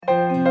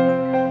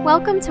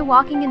Welcome to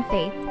Walking in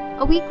Faith,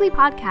 a weekly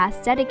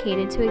podcast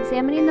dedicated to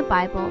examining the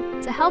Bible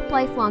to help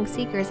lifelong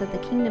seekers of the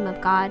kingdom of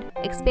God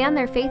expand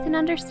their faith and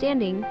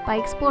understanding by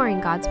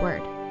exploring God's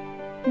Word.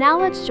 Now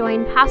let's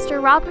join Pastor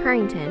Rob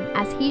Harrington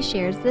as he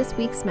shares this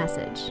week's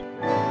message.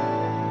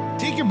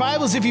 Take your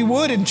Bibles, if you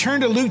would, and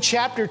turn to Luke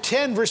chapter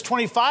 10, verse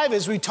 25,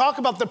 as we talk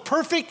about the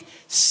perfect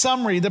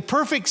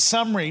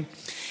summary.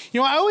 You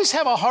know, I always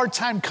have a hard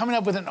time coming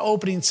up with an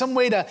opening, some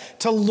way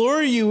to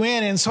lure you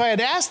in. And so I had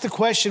asked the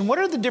question, what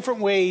are the different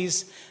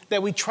ways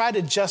that we try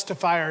to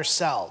justify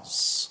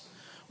ourselves?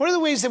 What are the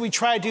ways that we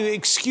try to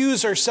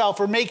excuse ourselves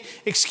or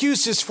make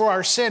excuses for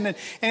our sin? And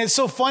it's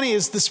so funny,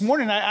 is this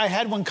morning I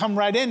had one come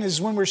right in,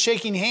 is when we're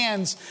shaking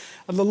hands,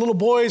 the little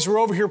boys were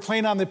over here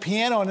playing on the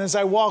piano. And as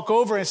I walk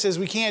over and says,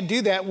 we can't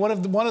do that, one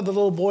of the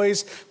little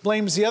boys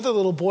blames the other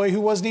little boy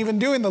who wasn't even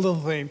doing the little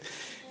thing.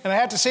 And I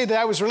have to say that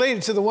I was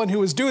related to the one who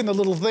was doing the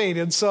little thing.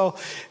 And so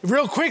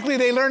real quickly,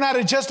 they learn how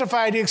to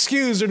justify the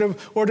excuse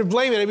or to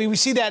blame it. I mean, we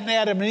see that in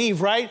Adam and Eve,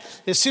 right?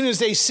 As soon as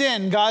they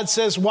sin, God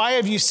says, why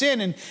have you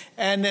sinned?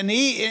 And then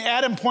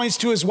Adam points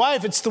to his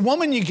wife. It's the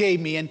woman you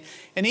gave me. And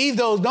Eve,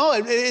 though, no,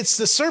 it's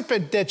the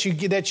serpent that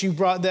you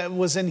brought that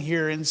was in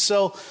here. And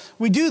so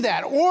we do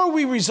that. Or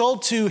we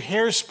result to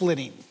hair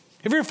splitting.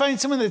 Have you ever find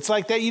someone that's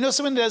like that? You know,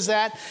 someone does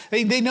that.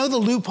 They know the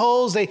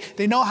loopholes.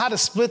 They know how to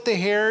split the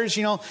hairs.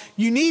 You know,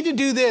 you need to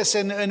do this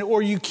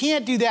or you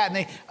can't do that.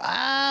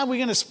 And we're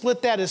going to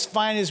split that as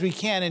fine as we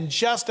can and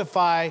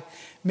justify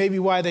maybe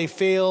why they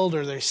failed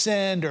or they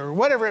sinned or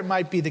whatever it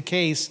might be the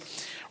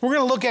case. We're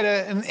going to look at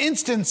an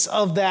instance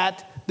of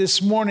that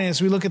this morning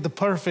as we look at the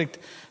perfect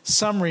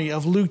summary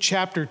of Luke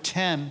chapter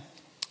 10.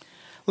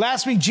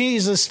 Last week,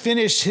 Jesus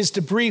finished his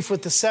debrief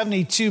with the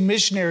 72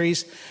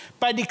 missionaries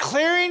by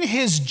declaring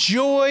his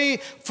joy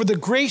for the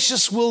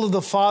gracious will of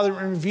the Father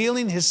and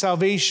revealing his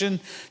salvation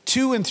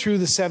to and through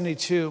the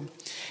 72.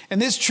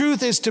 And this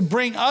truth is to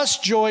bring us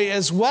joy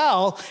as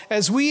well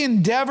as we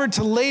endeavor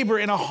to labor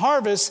in a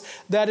harvest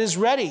that is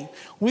ready.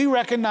 We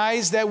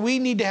recognize that we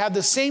need to have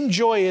the same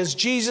joy as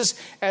Jesus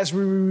as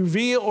we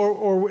reveal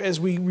or as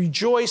we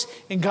rejoice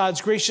in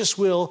God's gracious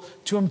will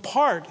to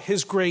impart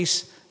his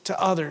grace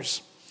to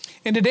others.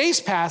 In today's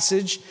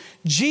passage,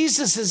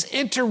 Jesus is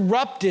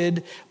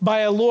interrupted by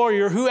a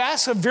lawyer who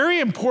asks a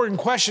very important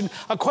question,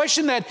 a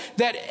question that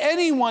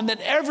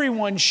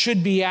everyone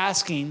should be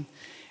asking.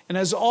 And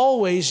as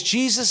always,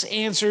 Jesus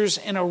answers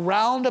in a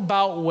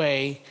roundabout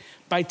way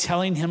by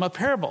telling him a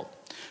parable.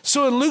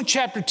 So in Luke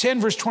chapter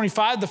 10, verse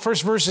 25, the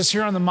first verse is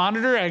here on the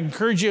monitor. I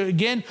encourage you,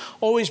 again,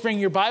 always bring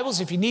your Bibles.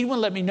 If you need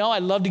one, let me know.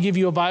 I'd love to give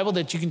you a Bible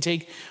that you can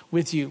take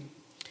with you.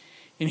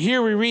 And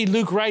here we read,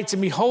 Luke writes,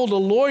 and behold, a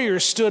lawyer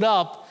stood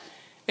up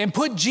and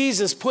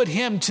put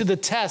him to the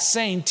test,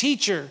 saying,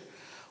 Teacher,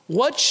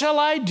 what shall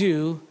I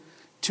do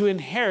to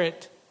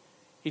inherit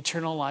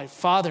eternal life?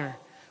 Father,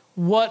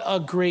 what a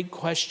great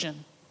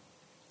question.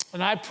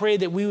 And I pray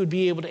that we would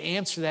be able to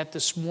answer that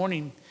this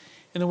morning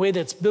in a way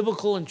that's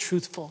biblical and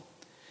truthful.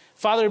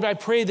 Father, I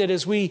pray that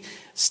as we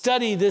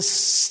study this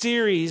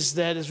series,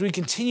 that as we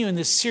continue in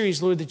this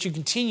series, Lord, that you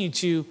continue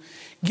to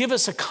give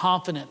us a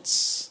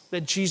confidence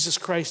that Jesus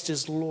Christ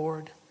is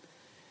Lord.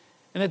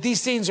 And that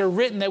these things are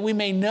written that we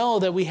may know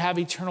that we have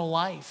eternal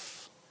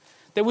life.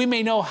 That we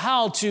may know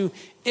how to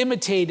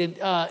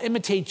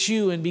imitate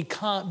you and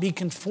be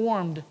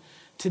conformed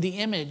to the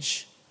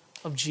image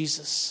of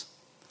Jesus.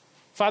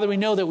 Father, we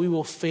know that we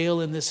will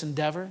fail in this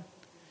endeavor.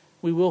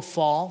 We will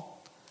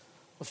fall.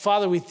 But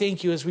Father, we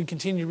thank you as we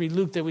continue to read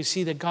Luke that we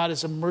see that God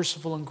is a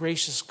merciful and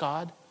gracious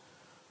God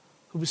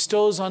who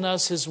bestows on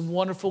us his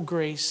wonderful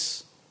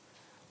grace.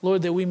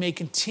 Lord, that we may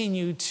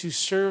continue to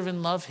serve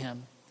and love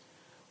him.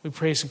 We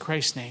praise in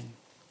Christ's name.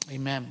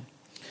 Amen.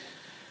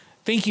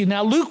 Thank you.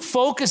 Now, Luke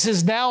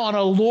focuses now on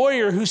a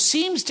lawyer who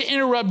seems to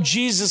interrupt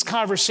Jesus'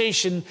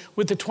 conversation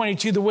with the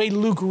 22. The way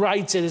Luke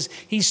writes it is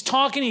he's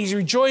talking, he's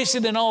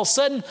rejoicing, and all of a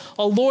sudden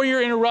a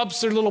lawyer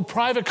interrupts their little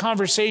private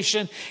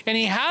conversation, and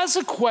he has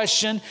a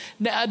question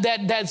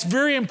that's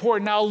very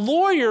important. Now, a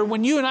lawyer,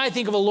 when you and I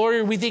think of a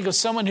lawyer, we think of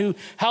someone who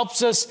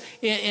helps us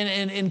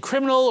in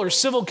criminal or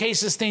civil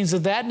cases, things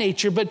of that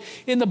nature. But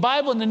in the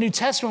Bible, in the New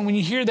Testament, when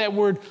you hear that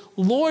word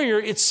lawyer,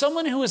 it's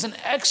someone who is an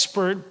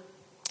expert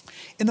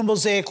in the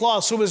Mosaic law.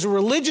 So it was a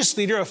religious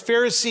leader, a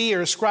Pharisee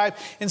or a scribe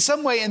in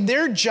some way, and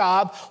their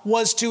job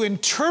was to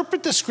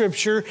interpret the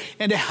scripture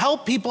and to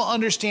help people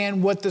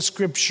understand what the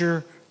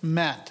scripture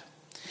meant.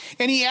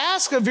 And he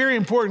asked a very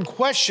important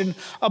question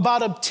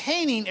about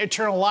obtaining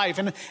eternal life.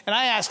 And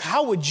I ask,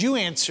 how would you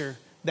answer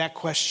that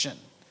question?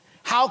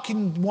 How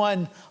can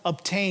one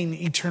obtain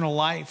eternal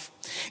life?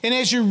 And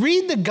as you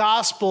read the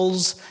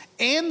Gospels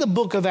and the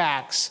book of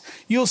Acts,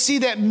 you'll see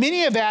that many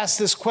have asked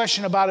this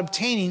question about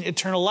obtaining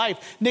eternal life.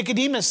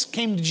 Nicodemus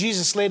came to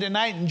Jesus late at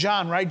night in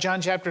John, right?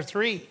 John chapter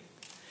 3.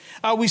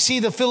 We see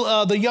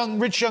the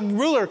rich young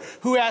ruler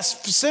who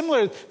asked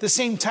the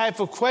same type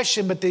of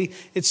question, but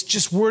it's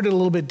just worded a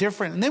little bit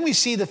different. And then we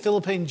see the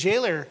Philippian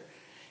jailer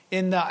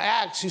in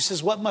Acts who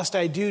says, what must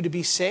I do to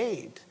be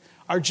saved?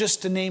 Are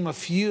just to name a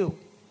few.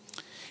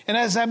 And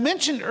as I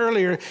mentioned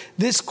earlier,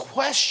 this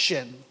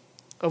question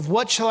of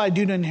what shall I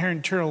do to inherit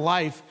eternal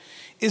life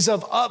is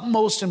of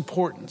utmost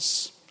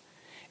importance.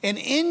 And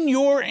in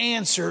your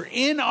answer,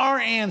 in our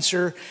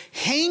answer,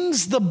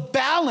 hangs the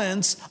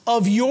balance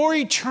of your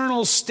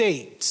eternal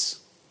state.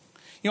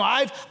 You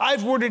know,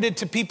 I've worded it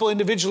to people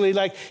individually,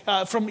 like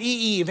from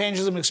EE,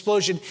 Evangelism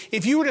Explosion.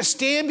 If you were to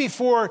stand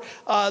before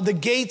the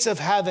gates of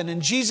heaven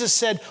and Jesus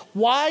said,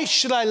 why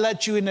should I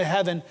let you into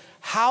heaven?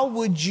 How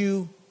would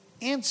you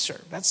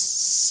answer? That's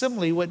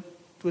similarly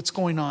what's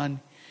going on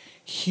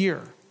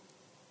here.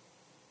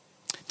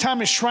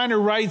 Thomas Schreiner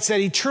writes that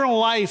eternal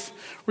life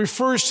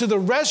refers to the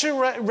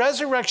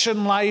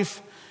resurrection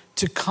life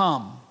to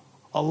come,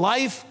 a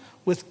life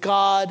with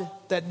God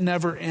that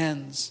never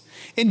ends.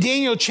 In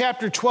Daniel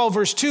chapter 12,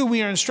 verse 2,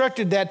 we are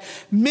instructed that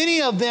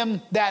many of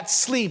them that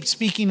sleep,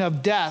 speaking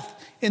of death,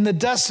 in the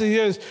dust of the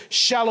earth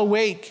shall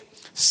awake,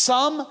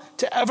 some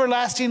to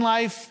everlasting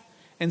life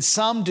and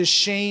some to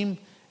shame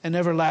and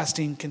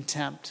everlasting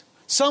contempt.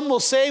 Some will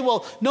say,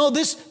 well, no,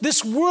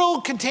 this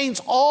world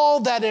contains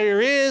all that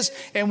there is,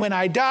 and when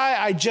I die,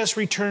 I just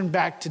return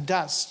back to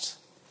dust.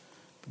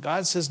 But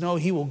God says, no,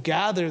 he will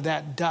gather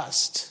that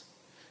dust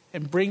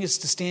and bring us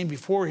to stand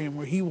before him,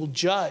 where he will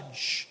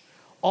judge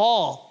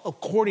all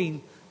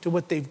according to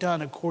what they've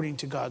done, according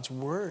to God's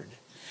word.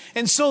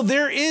 And so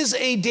there is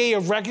a day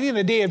of reckoning,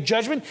 a day of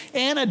judgment,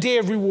 and a day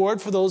of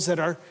reward for those that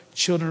are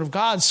children of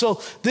God.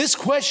 So this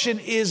question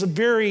is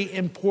very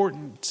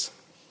important.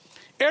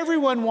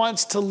 Everyone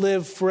wants to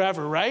live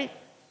forever, right?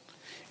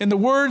 In the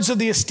words of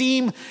the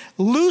esteemed,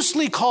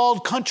 loosely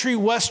called country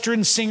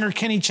western singer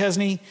Kenny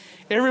Chesney,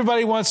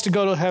 everybody wants to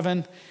go to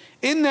heaven.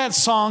 In that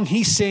song,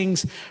 he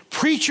sings,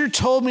 "Preacher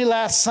told me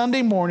last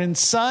Sunday morning,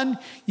 son,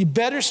 you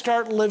better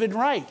start living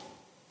right."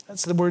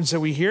 That's the words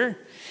that we hear.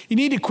 You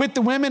need to quit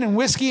the women and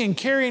whiskey and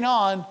carrying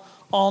on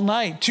all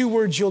night. 2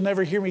 words you'll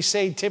never hear me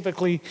say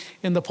typically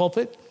in the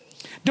pulpit.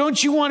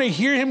 Don't you want to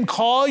hear him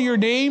call your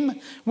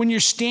name when you're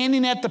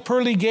standing at the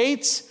pearly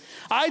gates?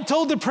 I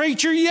told the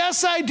preacher,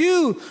 yes, I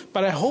do,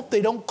 but I hope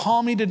they don't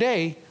call me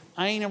today.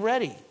 I ain't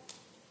ready. And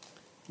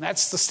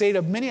that's the state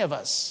of many of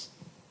us.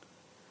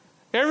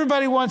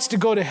 Everybody wants to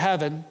go to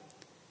heaven,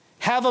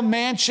 have a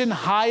mansion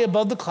high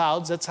above the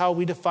clouds. That's how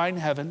we define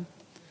heaven.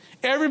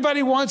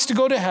 Everybody wants to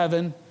go to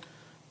heaven,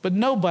 but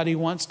nobody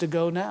wants to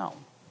go now.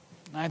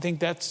 I think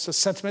that's a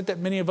sentiment that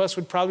many of us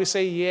would probably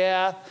say,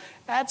 yeah,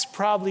 that's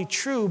probably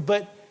true,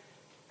 but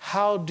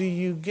how do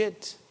you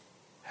get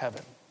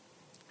heaven?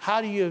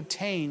 How do you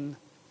obtain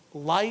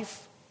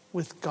life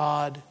with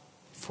God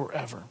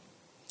forever?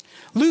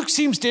 Luke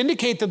seems to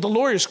indicate that the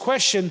lawyer's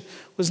question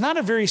was not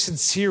a very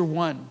sincere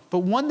one, but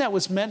one that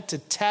was meant to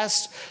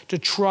test, to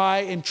try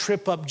and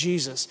trip up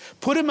Jesus.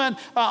 Put him in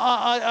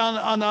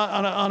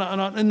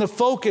the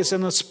focus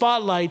and the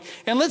spotlight,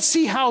 and let's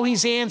see how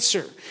he's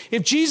answered.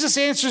 If Jesus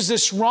answers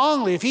this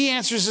wrongly, if he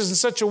answers this in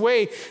such a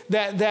way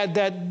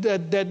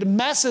that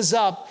messes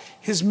up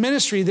his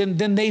ministry,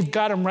 then they've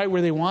got him right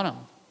where they want him.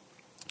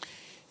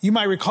 You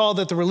might recall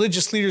that the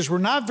religious leaders were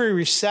not very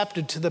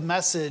receptive to the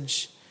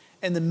message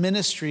and the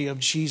ministry of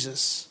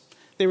Jesus.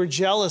 They were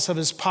jealous of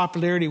his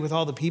popularity with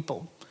all the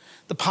people,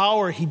 the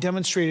power he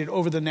demonstrated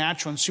over the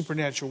natural and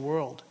supernatural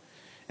world,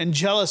 and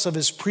jealous of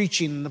his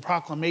preaching and the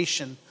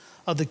proclamation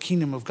of the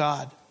kingdom of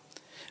God.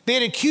 They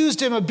had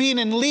accused him of being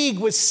in league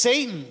with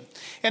Satan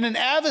and an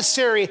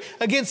adversary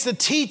against the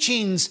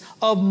teachings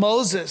of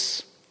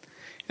Moses.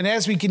 And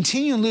as we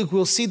continue in Luke,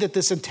 we'll see that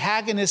this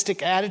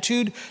antagonistic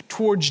attitude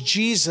towards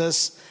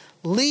Jesus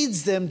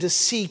leads them to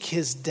seek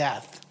his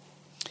death.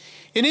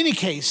 In any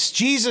case,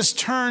 Jesus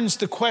turns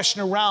the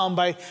question around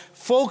by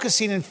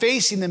focusing and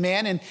facing the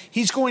man, and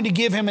he's going to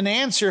give him an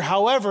answer.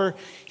 However,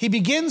 he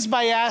begins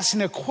by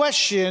asking a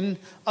question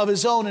of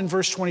his own in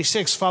verse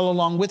 26. Follow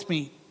along with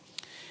me.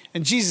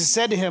 And Jesus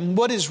said to him,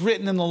 "What is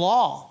written in the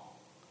law?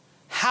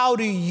 How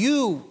do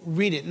you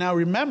read it?" Now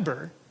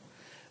remember,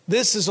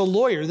 this is a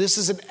lawyer. This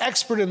is an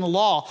expert in the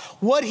law.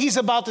 What he's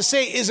about to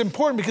say is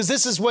important because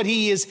this is what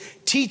he is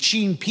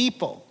teaching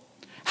people.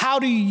 How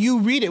do you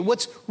read it?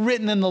 What's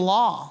written in the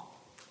law?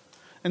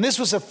 And this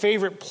was a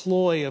favorite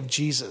ploy of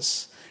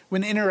Jesus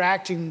when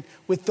interacting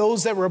with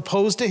those that were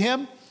opposed to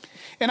him.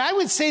 And I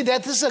would say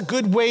that this is a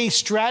good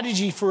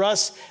strategy for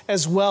us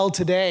as well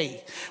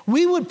today.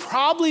 We would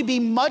probably be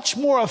much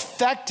more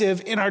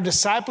effective in our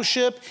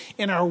discipleship,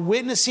 in our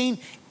witnessing,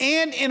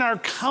 and in our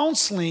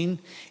counseling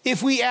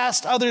if we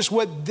asked others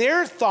what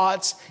their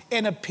thoughts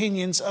and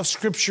opinions of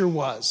Scripture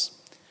was.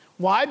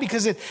 Why?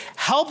 Because it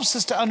helps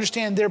us to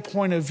understand their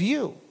point of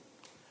view,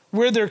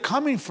 where they're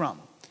coming from,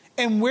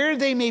 and where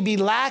they may be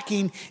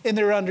lacking in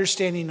their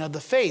understanding of the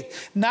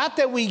faith. Not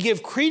that we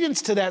give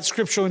credence to that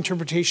scriptural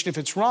interpretation if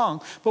it's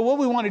wrong, but what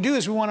we want to do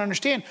is we want to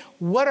understand,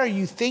 what are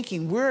you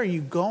thinking? Where are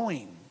you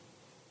going?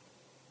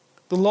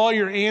 The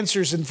lawyer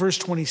answers in verse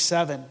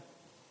 27.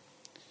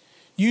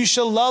 You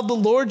shall love the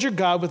Lord your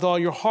God with all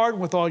your heart,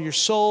 with all your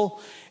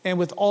soul, and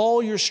with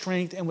all your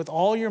strength, and with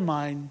all your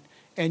mind,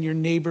 and your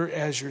neighbor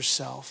as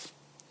yourself.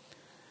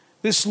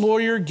 This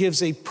lawyer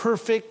gives a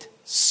perfect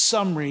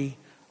summary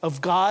of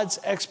God's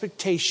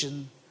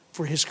expectation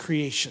for his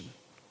creation.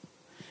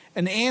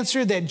 An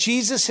answer that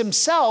Jesus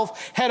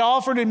himself had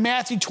offered in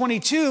Matthew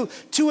 22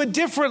 to a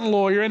different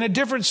lawyer in a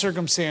different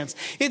circumstance.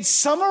 It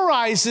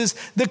summarizes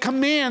the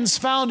commands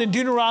found in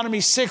Deuteronomy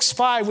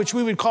 6:5, which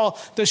we would call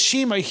the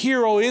Shema,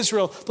 Hear, O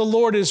Israel, the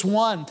Lord is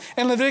one.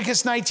 And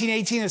Leviticus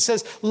 19:18, it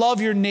says,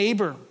 love your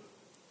neighbor.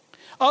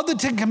 Of the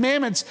 10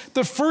 commandments,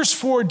 the first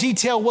 4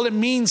 detail what it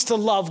means to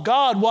love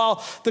God,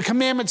 while the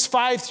commandments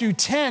 5 through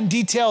 10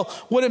 detail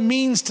what it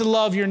means to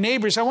love your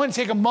neighbors. I want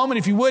to take a moment,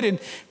 if you would, and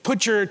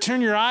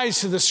turn your eyes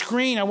to the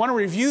screen. I want to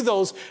review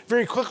those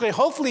very quickly.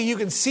 Hopefully you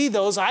can see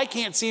those. I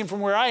can't see them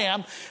from where I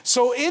am.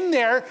 So in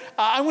there,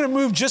 I'm going to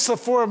move just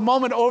for a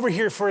moment over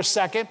here for a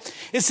second.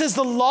 It says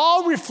the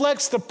law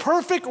reflects the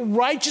perfect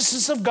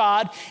righteousness of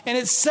God, and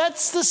it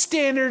sets the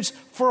standards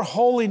for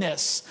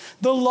holiness.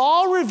 The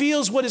law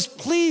reveals what is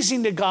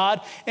pleasing to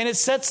God, and it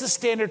sets the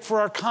standard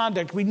for our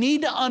conduct. We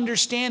need to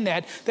understand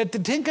that the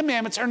 10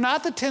 commandments are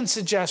not the 10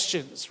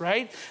 suggestions,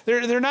 right?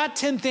 They're not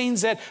 10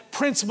 things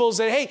principles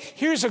that, hey,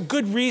 here's a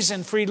good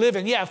reason for you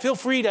living. Yeah, feel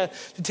free to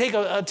take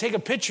a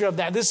picture of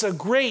that. This is a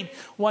great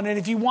one. And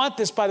if you want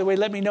this, by the way,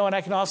 let me know, and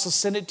I can also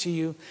send it to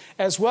you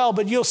as well.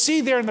 But you'll see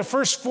there in the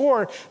first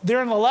 4,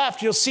 there on the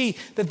left, you'll see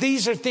that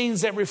these are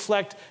things that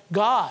reflect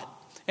God.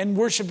 And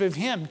worship of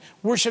him.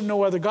 Worship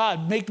no other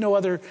God. Make no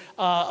other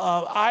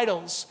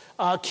idols.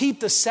 Keep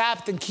the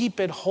Sabbath and keep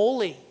it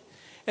holy.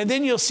 And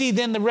then you'll see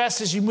the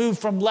rest as you move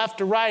from left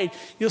to right.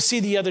 You'll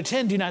see the other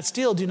 10. Do not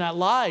steal. Do not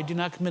lie. Do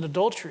not commit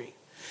adultery.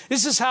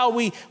 This is how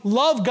we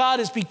love God,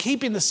 is be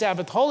keeping the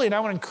Sabbath holy. And I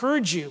want to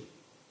encourage you.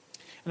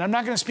 And I'm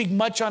not going to speak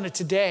much on it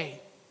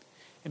today.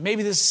 And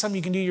maybe this is something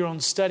you can do your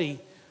own study.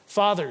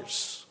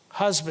 Fathers,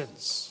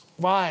 husbands,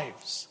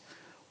 wives,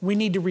 we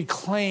need to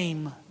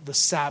reclaim the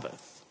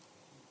Sabbath.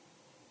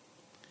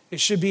 It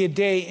should be a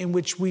day in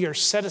which we are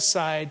set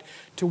aside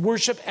to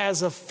worship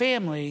as a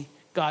family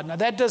God. Now,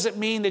 that doesn't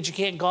mean that you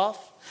can't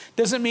golf.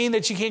 Doesn't mean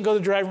that you can't go to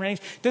the driving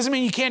range. Doesn't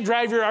mean you can't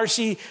drive your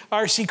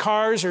RC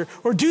cars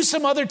or do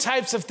some other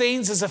types of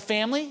things as a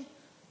family.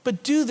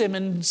 But do them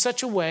in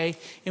such a way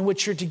in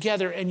which you're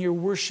together and you're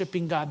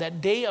worshiping God. That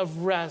day of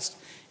rest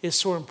is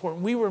so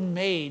important. We were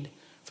made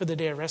for the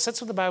day of rest. That's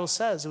what the Bible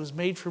says. It was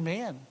made for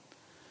man,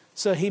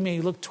 so that he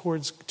may look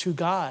to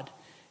God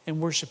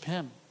and worship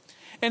him.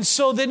 And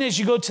so then as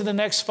you go to the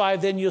next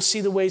 5, then you'll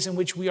see the ways in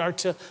which we are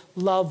to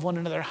love one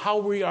another, how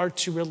we are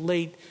to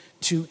relate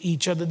to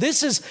each other.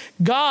 This is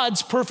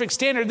God's perfect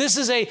standard. This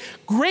is a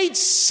great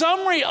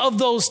summary of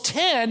those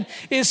 10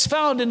 is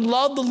found in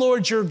love the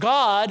Lord your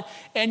God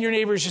and your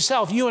neighbor as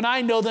yourself. You and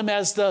I know them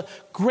as the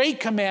great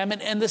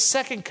commandment and the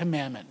second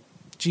commandment.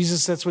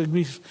 Jesus, that's what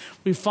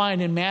we find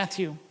in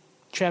Matthew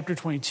chapter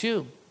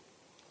 22.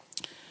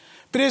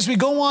 But as we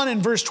go on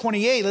in verse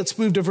 28, let's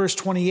move to verse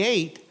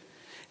 28.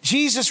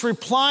 Jesus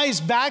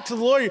replies back to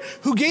the lawyer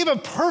who gave a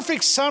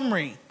perfect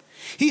summary.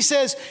 He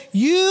says,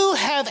 you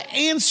have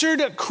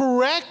answered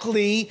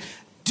correctly.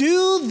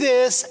 Do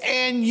this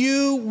and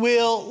you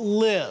will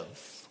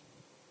live.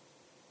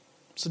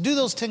 So do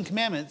those 10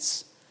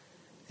 commandments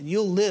and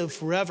you'll live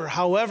forever.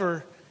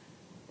 However,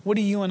 what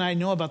do you and I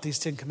know about these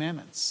 10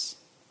 commandments?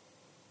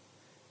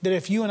 That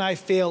if you and I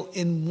fail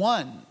in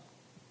one,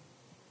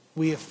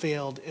 we have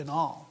failed in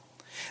all.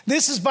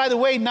 This is, by the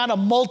way, not a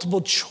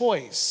multiple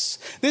choice.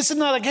 This is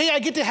not like, hey, I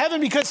get to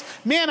heaven because,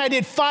 man, I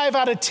did 5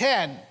 out of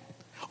 10.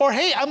 Or,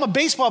 hey, I'm a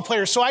baseball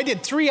player, so I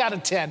did 3 out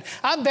of 10.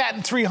 I'm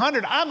batting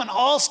 300. I'm an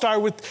all-star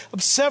with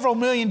several $1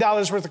 million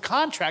worth of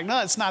contract.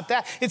 No, it's not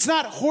that. It's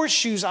not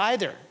horseshoes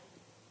either.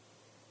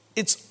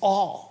 It's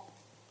all.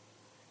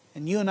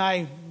 And you and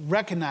I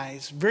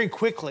recognize very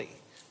quickly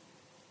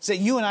that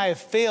you and I have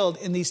failed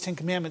in these 10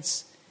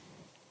 commandments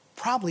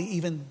probably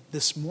even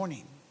this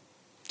morning,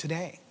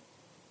 today.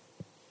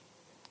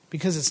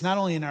 Because it's not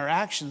only in our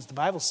actions, the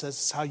Bible says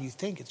it's how you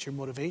think, it's your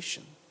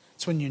motivation.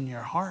 It's when you're in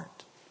your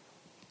heart.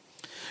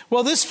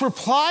 Well, this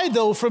reply,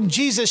 though, from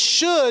Jesus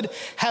should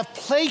have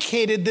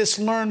placated this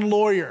learned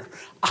lawyer.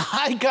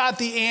 I got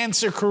the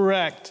answer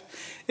correct.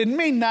 It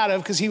may not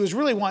have, because he was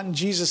really wanting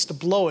Jesus to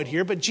blow it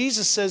here, but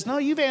Jesus says, no,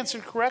 you've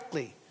answered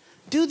correctly.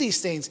 Do these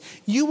things.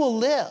 You will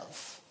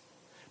live.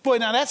 Boy,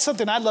 now that's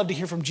something I'd love to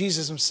hear from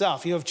Jesus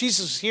himself. You know, if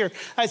Jesus was here,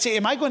 I'd say,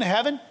 am I going to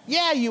heaven?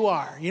 Yeah, you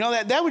are. You know,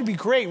 that would be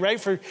great, right?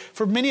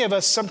 For many of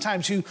us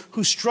sometimes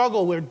who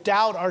struggle with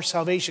doubt our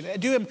salvation.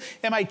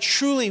 Am I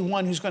truly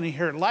one who's going to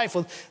inherit life?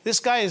 Well, this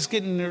guy is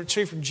getting it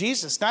straight from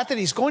Jesus. Not that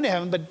he's going to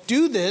heaven, but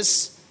do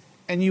this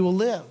and you will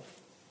live.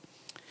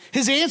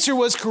 His answer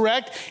was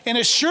correct and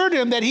assured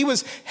him that he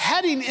was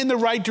heading in the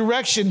right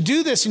direction.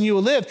 Do this and you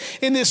will live.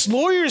 In this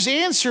lawyer's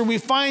answer, we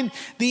find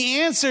the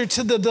answer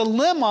to the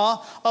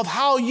dilemma of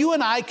how you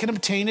and I can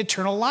obtain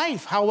eternal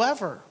life.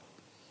 However,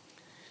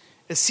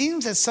 it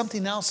seems that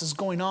something else is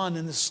going on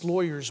in this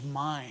lawyer's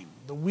mind.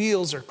 The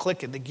wheels are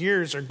clicking. The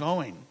gears are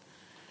going.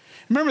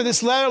 Remember,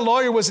 this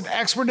lawyer was an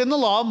expert in the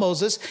law of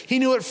Moses. He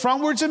knew it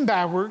frontwards and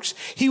backwards.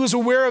 He was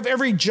aware of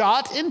every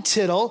jot and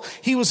tittle.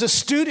 He was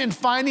astute in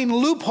finding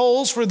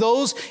loopholes for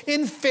those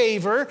in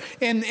favor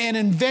and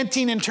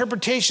inventing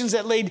interpretations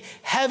that laid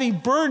heavy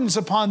burdens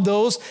upon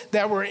those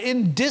that were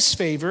in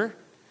disfavor.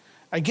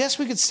 I guess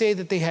we could say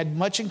that they had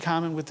much in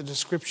common with the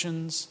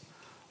descriptions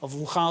of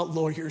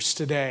lawyers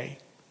today.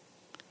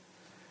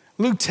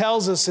 Luke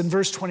tells us in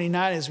verse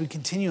 29 as we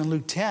continue in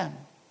Luke 10,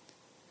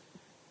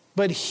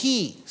 but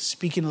he,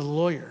 speaking of the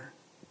lawyer,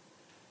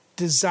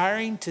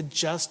 desiring to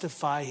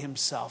justify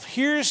himself.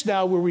 Here's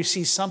now where we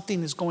see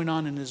something is going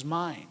on in his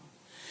mind.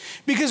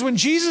 Because when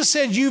Jesus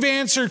said, you've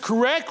answered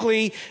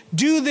correctly,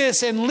 do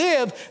this and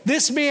live,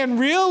 this man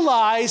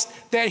realized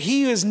that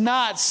he is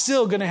not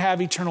still going to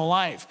have eternal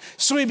life.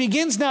 So he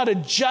begins now to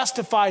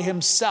justify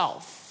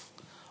himself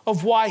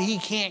of why he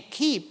can't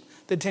keep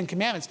the Ten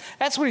Commandments.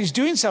 That's what he's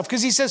doing himself,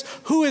 because he says,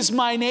 who is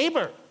my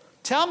neighbor?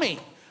 Tell me,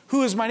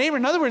 who is my neighbor?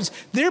 In other words,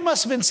 there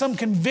must have been some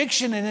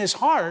conviction in his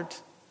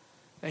heart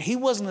that he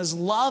wasn't as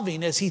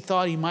loving as he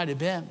thought he might have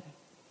been.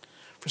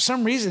 For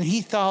some reason,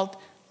 he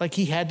felt like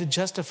he had to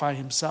justify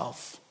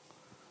himself.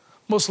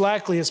 Most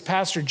likely, as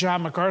Pastor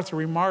John MacArthur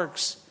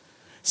remarks,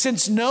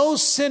 since no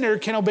sinner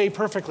can obey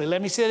perfectly.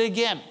 Let me say that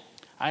again.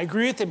 I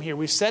agree with him here.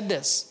 We've said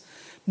this.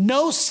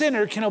 No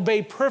sinner can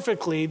obey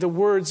perfectly the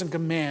words and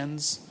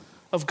commands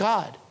of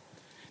God.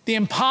 The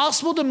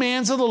impossible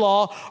demands of the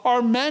law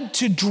are meant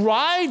to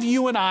drive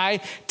you and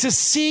I to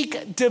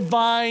seek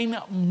divine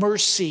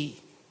mercy.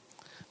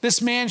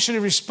 This man should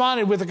have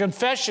responded with a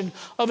confession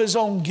of his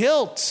own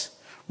guilt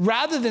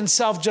rather than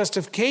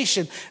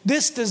self-justification.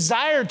 This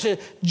desire to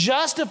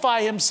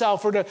justify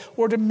himself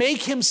or to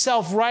make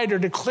himself right or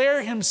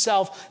declare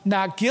himself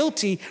not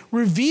guilty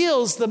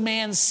reveals the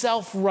man's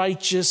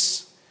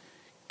self-righteous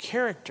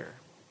character.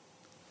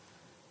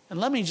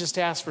 And let me just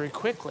ask very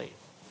quickly,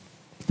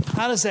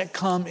 how does that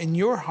come in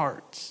your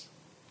heart?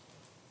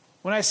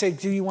 When I say,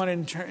 do you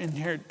want to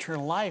inherit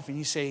eternal life? And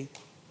you say,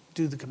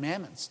 do the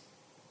commandments.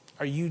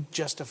 Are you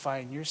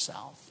justifying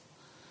yourself?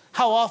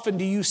 How often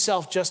do you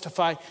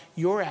self-justify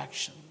your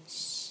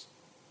actions?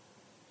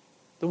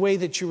 The way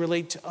that you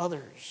relate to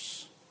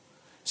others?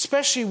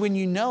 Especially when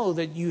you know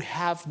that you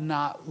have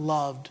not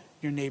loved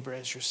your neighbor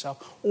as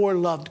yourself or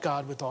loved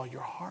God with all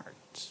your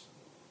heart.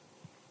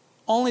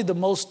 Only the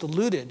most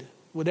deluded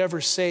would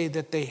ever say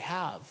that they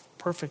have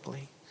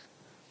perfectly.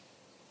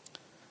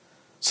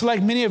 So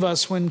like many of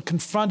us, when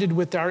confronted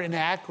with our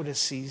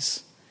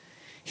inadequacies,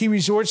 he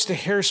resorts to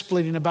hair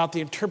splitting about the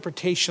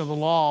interpretation of the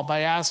law by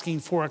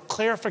asking for a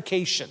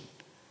clarification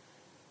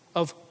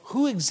of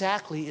who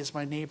exactly is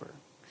my neighbor.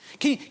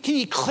 Can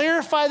you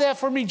clarify that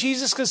for me,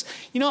 Jesus? Because,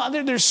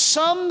 there's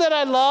some that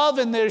I love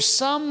and there's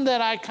some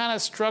that I kind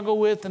of struggle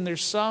with and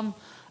there's some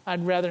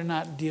I'd rather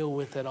not deal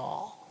with at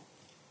all.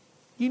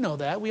 You know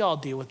that. We all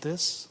deal with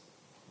this.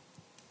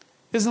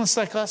 Isn't this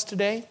like us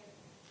today?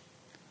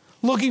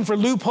 Looking for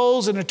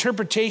loopholes and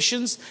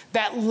interpretations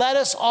that let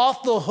us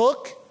off the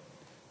hook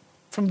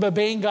from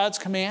obeying God's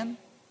command.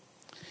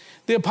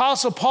 The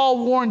Apostle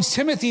Paul warns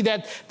Timothy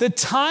that the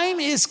time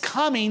is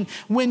coming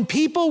when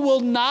people will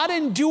not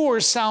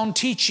endure sound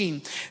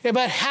teaching,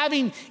 but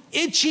having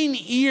itching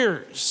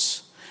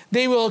ears.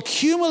 They will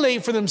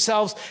accumulate for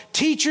themselves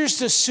teachers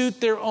to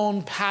suit their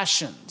own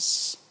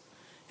passions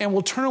and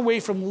will turn away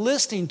from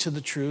listening to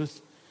the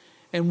truth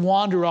and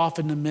wander off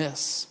into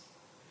myths.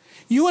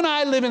 You and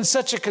I live in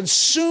such a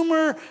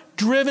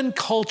consumer-driven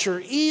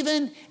culture,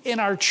 even in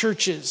our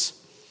churches.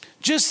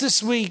 Just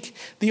this week,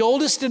 the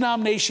oldest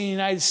denomination in the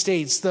United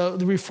States, the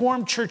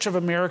Reformed Church of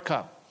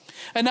America,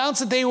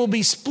 announced that they will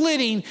be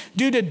splitting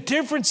due to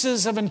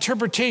differences of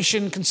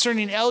interpretation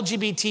concerning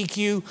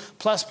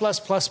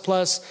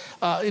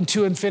LGBTQ+++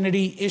 into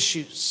infinity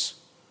issues.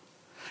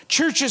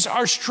 Churches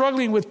are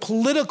struggling with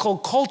political,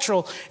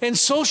 cultural, and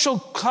social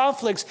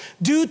conflicts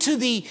due to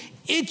the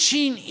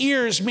itching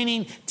ears,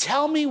 meaning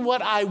tell me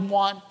what I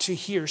want to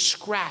hear,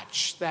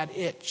 scratch that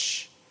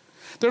itch.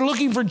 They're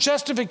looking for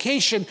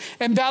justification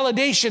and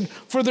validation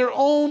for their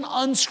own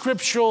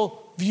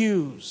unscriptural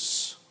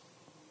views.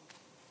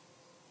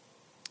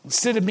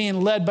 Instead of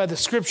being led by the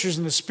scriptures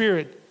and the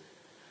Spirit,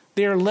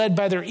 they are led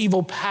by their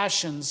evil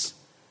passions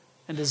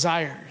and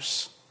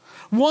desires.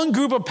 One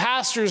group of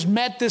pastors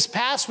met this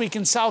past week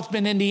in South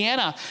Bend,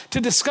 Indiana,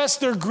 to discuss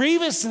their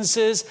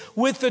grievances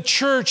with the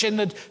church and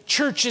the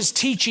church's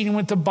teaching and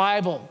with the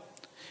Bible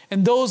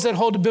and those that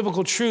hold to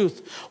biblical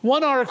truth.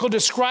 One article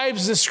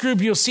describes this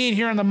group. You'll see it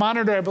here on the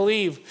monitor, I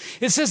believe.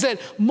 It says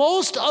that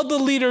most of the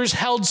leaders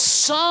held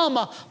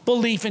some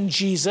belief in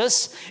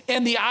Jesus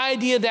and the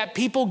idea that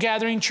people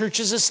gathering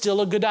churches is still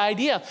a good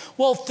idea.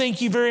 Well,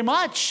 thank you very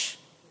much.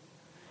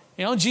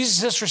 Jesus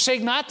says,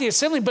 forsake not the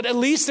assembly, but at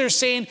least they're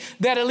saying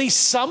that at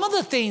least some of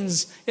the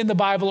things in the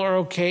Bible are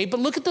okay. But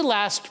look at the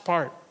last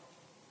part.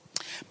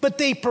 But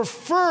they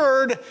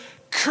preferred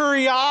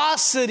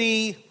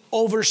curiosity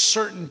over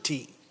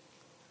certainty.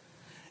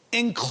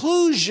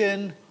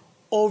 Inclusion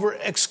over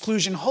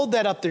exclusion. Hold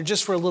that up there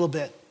just for a little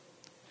bit.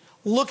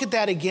 Look at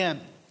that again.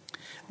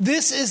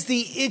 This is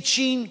the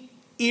itching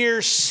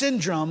ear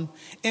syndrome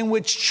in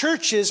which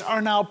churches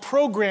are now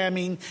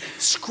programming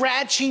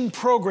scratching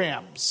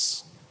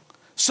programs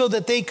so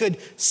that they could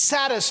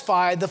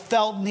satisfy the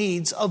felt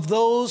needs of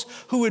those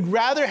who would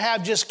rather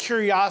have just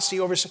curiosity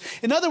over.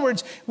 In other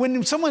words,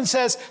 when someone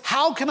says,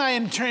 how can I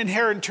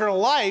inherit eternal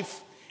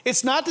life?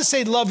 It's not to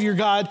say love your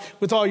God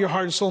with all your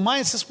heart and soul and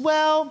mind. It says,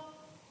 well,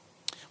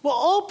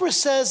 Oprah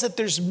says that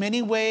there's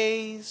many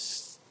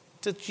ways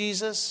to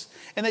Jesus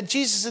and that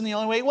Jesus is the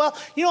only way. Well,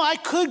 I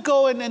could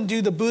go and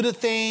do the Buddha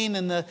thing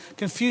and the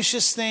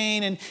Confucius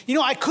thing. And,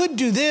 I could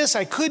do this,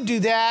 I could do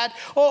that.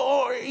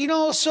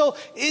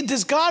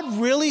 Does God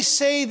really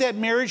say that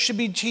marriage should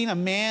be between a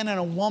man and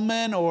a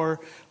woman?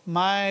 Or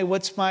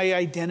what's my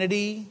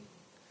identity?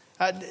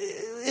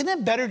 Isn't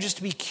it better just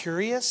to be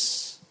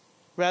curious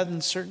rather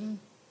than certain?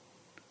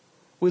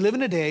 We live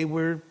in a day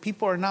where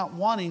people are not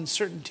wanting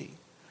certainty.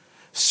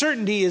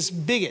 Certainty is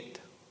bigot.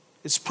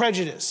 It's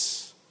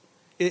prejudice.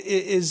 It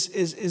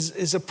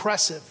is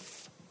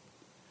oppressive.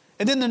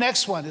 And then the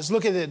next one is,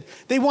 look at it.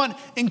 They want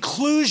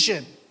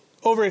inclusion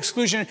over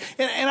exclusion.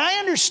 And I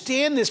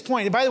understand this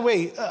point. And by the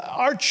way,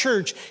 our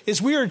church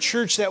we are a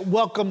church that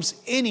welcomes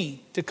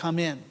any to come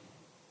in.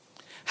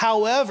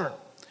 However,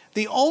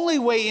 the only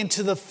way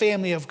into the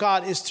family of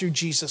God is through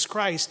Jesus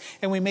Christ.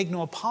 And we make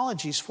no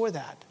apologies for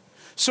that.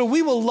 So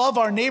we will love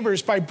our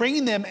neighbors by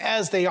bringing them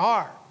as they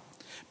are.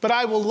 But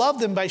I will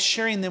love them by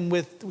sharing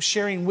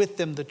with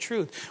them the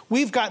truth.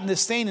 We've gotten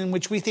this thing in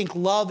which we think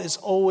love is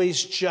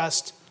always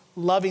just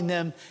loving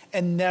them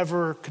and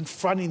never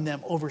confronting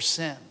them over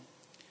sin.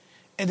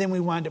 And then we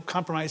wind up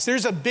compromised.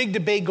 There's a big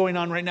debate going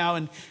on right now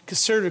in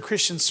conservative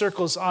Christian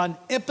circles on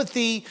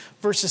empathy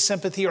versus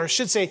sympathy, or I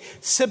should say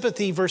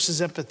sympathy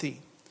versus empathy.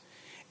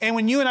 And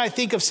when you and I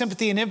think of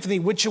sympathy and empathy,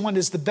 which one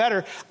is the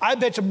better? I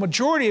bet a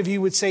majority of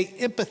you would say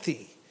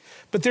empathy.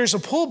 But there's a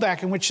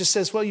pullback in which it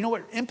says, well, you know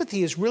what?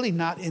 Empathy is really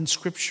not in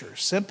Scripture.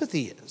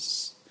 Sympathy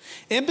is.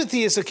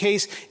 Empathy is a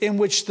case in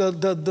which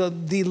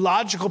the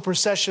logical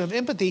procession of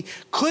empathy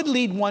could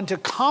lead one to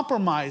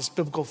compromise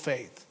biblical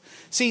faith.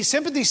 See,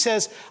 sympathy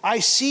says, I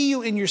see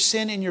you in your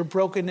sin, in your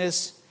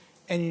brokenness,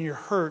 and in your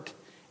hurt,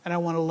 and I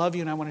want to love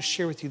you and I want to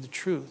share with you the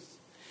truth.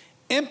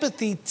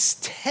 Empathy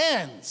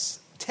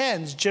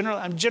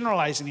I'm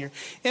generalizing here.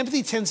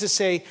 Empathy tends to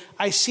say,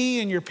 I see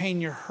you in your pain,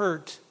 your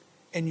hurt,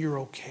 and you're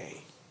okay.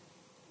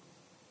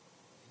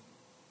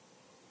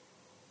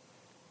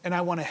 And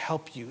I want to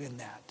help you in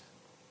that.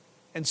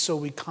 And so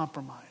we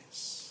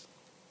compromise.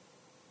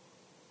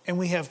 And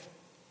we have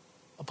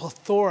a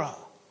plethora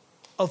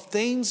of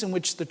things in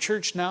which the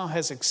church now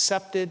has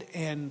accepted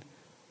and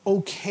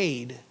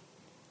okayed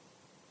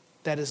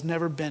that has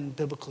never been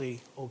biblically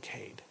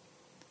okayed.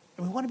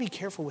 And we want to be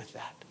careful with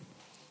that.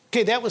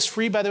 Okay, that was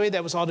free, by the way.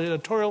 That was all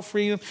editorial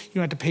free. You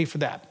don't have to pay for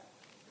that.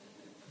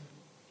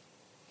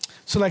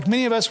 So like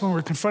many of us, when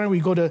we're confronted,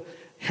 we go to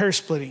hair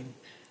splitting.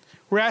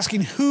 We're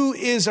asking, who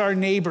is our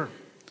neighbor?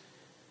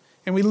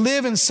 And we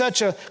live in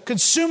such a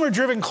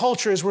consumer-driven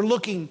culture as we're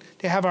looking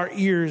to have our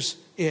ears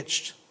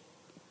itched.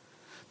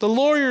 The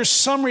lawyer's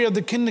summary of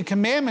the Kingdom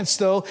Commandments,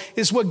 though,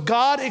 is what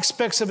God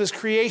expects of his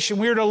creation.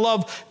 We are to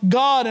love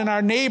God and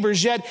our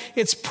neighbors, yet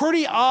it's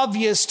pretty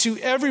obvious to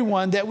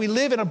everyone that we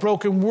live in a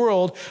broken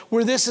world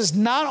where this is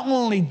not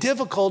only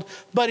difficult,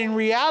 but in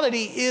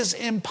reality is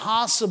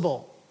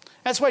impossible.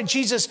 That's why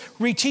Jesus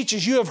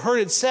reteaches, you have heard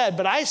it said,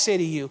 but I say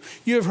to you.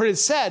 You have heard it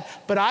said,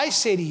 but I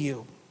say to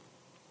you.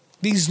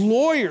 These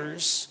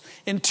lawyers,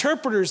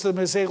 interpreters of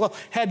the Mosaic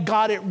had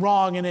got it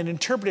wrong and had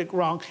interpreted it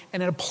wrong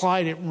and had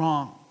applied it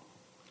wrong.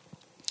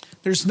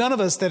 There's none of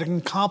us that can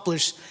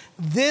accomplish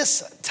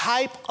this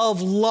type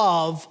of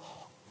love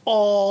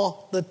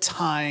all the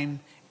time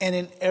and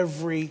in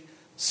every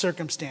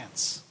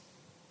circumstance.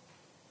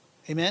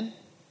 Amen?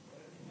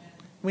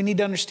 We need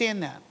to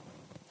understand that.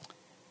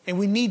 And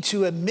we need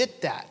to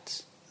admit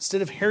that.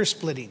 Instead of hair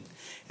splitting,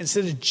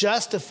 instead of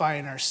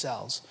justifying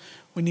ourselves,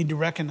 we need to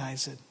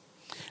recognize it.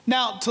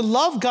 Now, to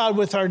love God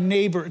with our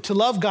neighbor, to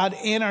love God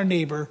and our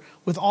neighbor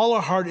with all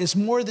our heart is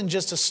more than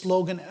just a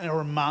slogan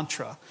or a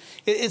mantra.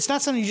 It's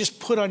not something you just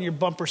put on your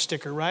bumper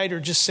sticker, right? Or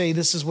just say,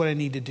 this is what I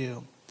need to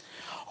do.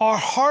 Our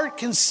heart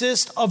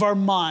consists of our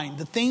mind,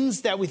 the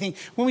things that we think.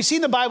 When we see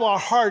in the Bible, our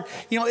heart,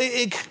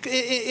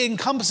 it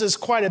encompasses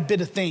quite a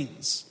bit of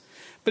things.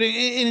 But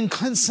it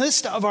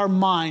consists of our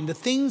mind, the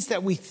things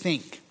that we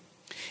think.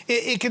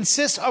 It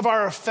consists of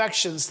our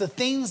affections, the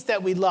things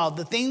that we love,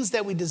 the things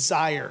that we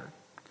desire,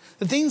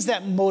 the things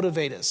that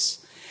motivate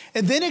us.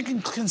 And then it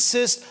can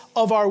consist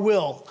of our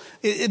will.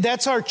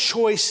 That's our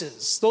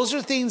choices. Those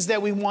are things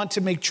that we want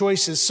to make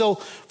choices. So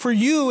for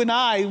you and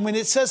I, when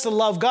it says to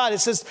love God, it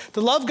says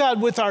to love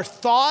God with our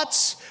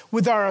thoughts,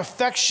 with our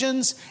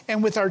affections,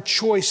 and with our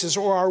choices,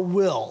 or our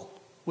will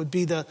would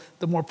be the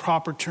more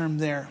proper term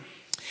there.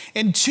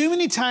 And too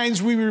many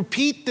times we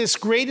repeat this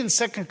great and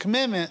second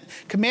commandment,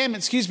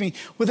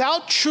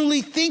 without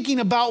truly thinking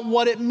about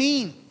what it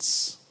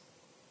means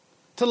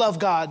to love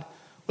God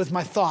with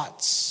my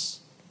thoughts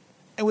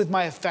and with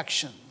my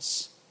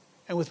affections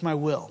and with my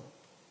will.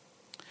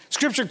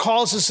 Scripture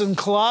calls us in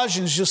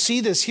Colossians, you'll see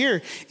this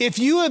here. If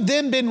you have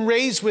then been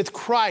raised with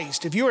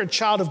Christ, if you are a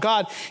child of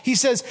God, he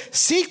says,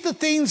 seek the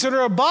things that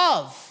are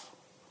above,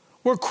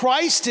 where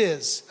Christ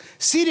is,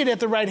 seated at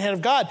the right hand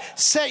of God.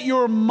 Set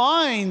your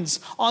minds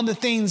on the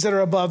things that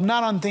are above,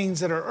 not on things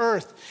that are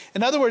earth.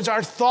 In other words,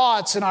 our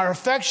thoughts and our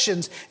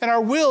affections and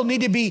our will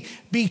need to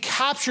be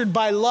captured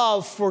by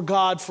love for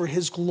God, for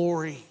his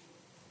glory.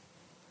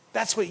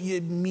 That's what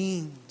it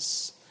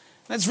means.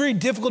 That's very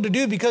difficult to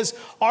do because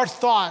our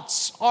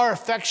thoughts, our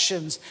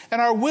affections,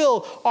 and our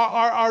will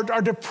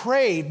are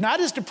depraved. Not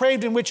as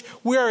depraved in which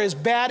we are as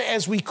bad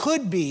as we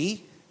could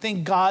be,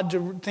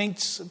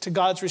 thanks to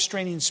God's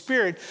restraining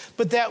spirit,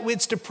 but that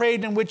it's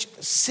depraved in which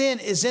sin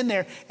is in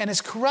there and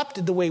has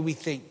corrupted the way we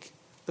think,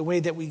 the way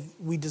that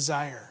we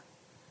desire,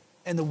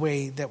 and the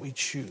way that we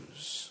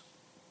choose.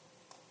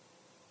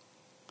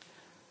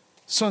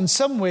 So in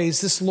some ways,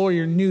 this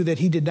lawyer knew that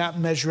he did not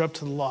measure up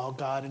to the law of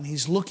God, and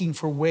he's looking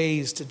for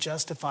ways to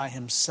justify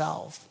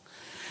himself.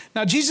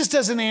 Now, Jesus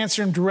doesn't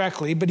answer him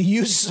directly, but he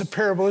uses a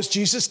parable, as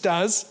Jesus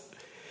does,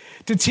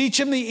 to teach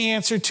him the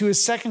answer to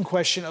his second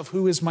question of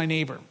who is my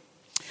neighbor.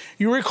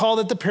 You recall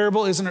that a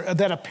parable is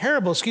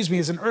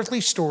an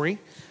earthly story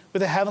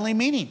with a heavenly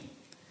meaning.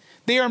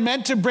 They are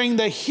meant to bring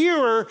the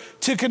hearer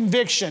to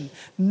conviction,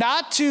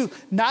 not to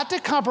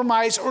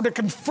compromise or to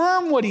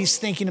confirm what he's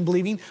thinking and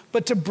believing,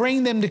 but to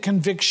bring them to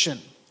conviction.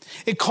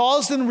 It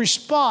calls them to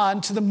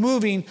respond to the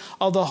moving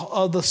of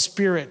the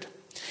Spirit.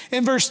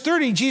 In verse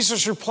 30,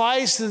 Jesus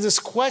replies to this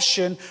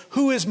question,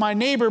 who is my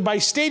neighbor, by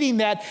stating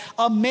that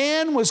a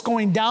man was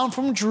going down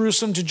from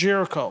Jerusalem to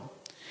Jericho,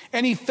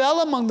 and he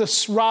fell among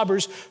the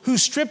robbers who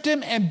stripped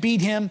him and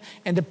beat him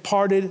and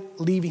departed,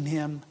 leaving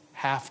him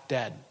half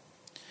dead.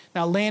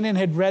 Now, Landon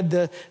had read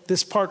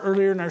this part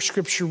earlier in our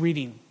scripture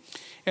reading.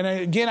 And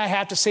again, I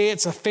have to say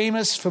it's a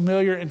famous,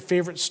 familiar, and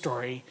favorite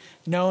story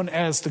known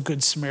as the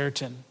Good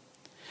Samaritan.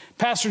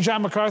 Pastor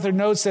John MacArthur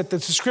notes that the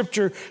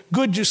scripture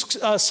Good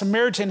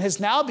Samaritan has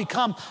now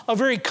become a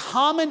very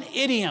common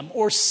idiom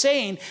or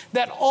saying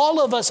that all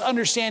of us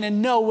understand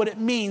and know what it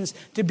means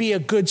to be a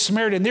Good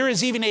Samaritan. There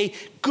is even a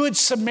Good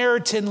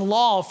Samaritan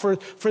law for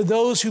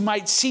those who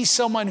might see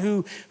someone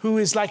who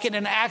is like in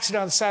an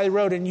accident on the side of the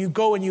road, and you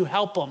go and you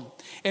help them.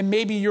 And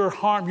maybe your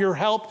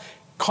help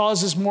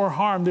causes more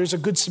harm. There's a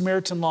Good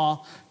Samaritan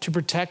law to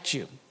protect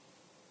you.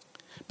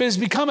 But it's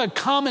become a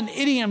common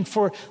idiom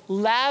for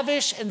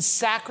lavish and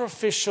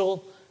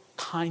sacrificial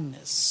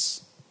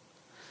kindness.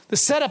 The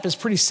setup is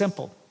pretty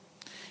simple.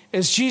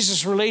 As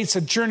Jesus relates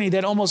a journey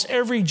that almost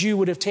every Jew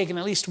would have taken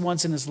at least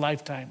once in his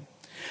lifetime.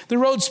 The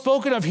road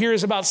spoken of here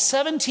is about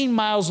 17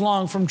 miles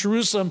long from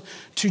Jerusalem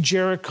to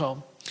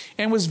Jericho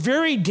and was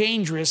very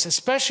dangerous,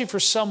 especially for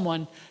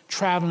someone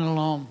traveling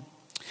alone.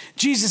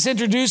 Jesus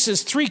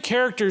introduces three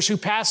characters who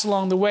pass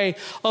along the way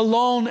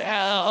alone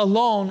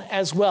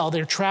as well.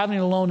 They're traveling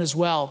alone as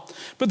well.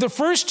 But the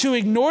first two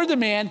ignore the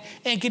man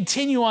and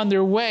continue on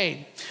their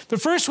way. The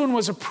first one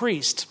was a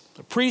priest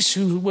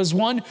who was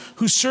one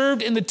who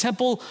served in the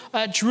temple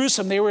at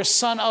Jerusalem. They were a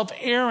son of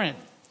Aaron.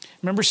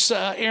 Remember,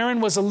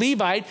 Aaron was a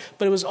Levite,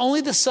 but it was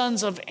only the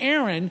sons of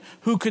Aaron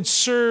who could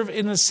serve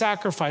in the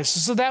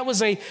sacrifices. So that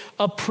was a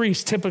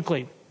priest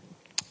typically.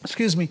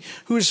 Who is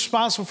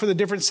responsible for the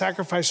different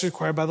sacrifices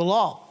required by the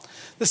law.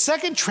 The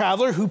second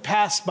traveler who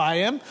passed by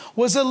him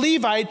was a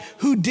Levite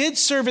who did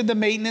serve in the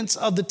maintenance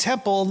of the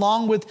temple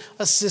along with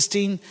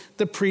assisting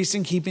the priest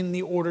in keeping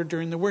the order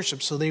during the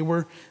worship. So they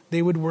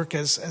would work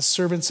as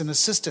servants and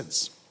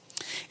assistants.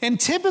 And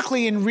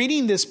typically in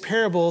reading this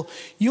parable,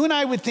 you and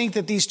I would think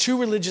that these two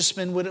religious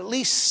men would at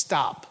least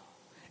stop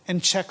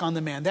and check on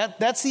the man.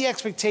 That's the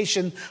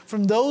expectation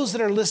from those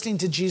that are listening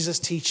to Jesus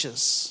teach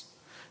us.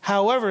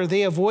 However,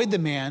 they avoid the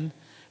man,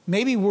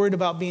 maybe worried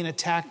about being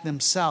attacked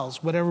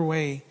themselves, whatever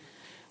way.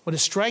 What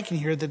is striking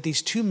here that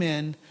these two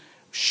men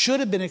should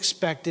have been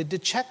expected to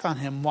check on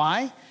him.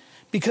 Why?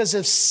 Because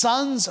as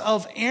sons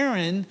of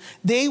Aaron,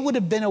 they would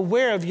have been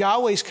aware of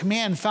Yahweh's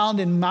command found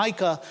in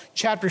Micah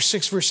chapter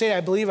 6, verse 8. I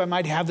believe I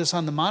might have this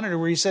on the monitor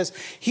where he says,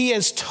 he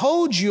has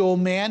told you, O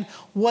man,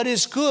 what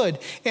is good.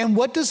 And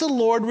what does the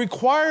Lord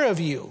require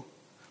of you?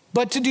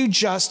 But to do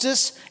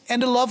justice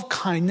and to love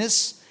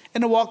kindness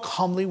and to walk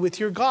humbly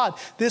with your God.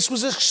 This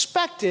was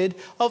expected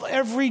of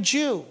every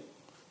Jew,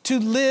 to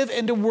live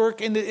and to work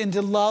and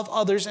to love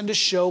others and to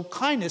show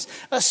kindness,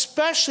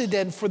 especially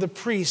then for the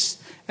priests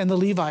and the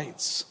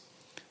Levites.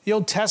 The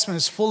Old Testament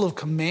is full of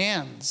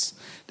commands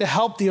to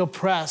help the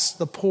oppressed,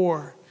 the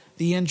poor,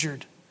 the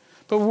injured.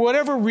 But for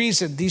whatever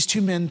reason, these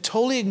two men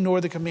totally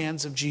ignore the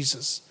commands of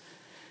Jesus.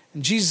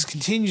 And Jesus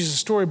continues the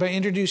story by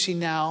introducing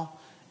now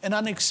an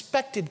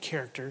unexpected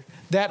character,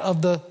 that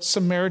of the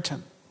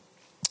Samaritan.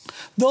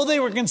 Though they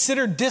were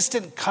considered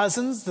distant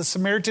cousins, the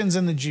Samaritans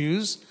and the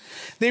Jews,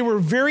 they were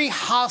very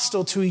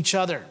hostile to each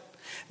other.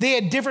 They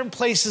had different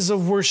places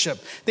of worship.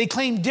 They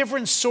claimed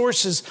different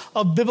sources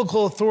of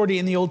biblical authority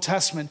in the Old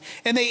Testament.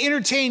 And they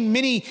entertained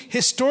many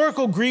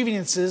historical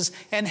grievances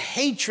and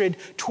hatred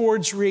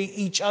towards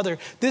each other.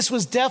 This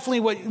was definitely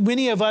what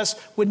many of us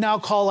would now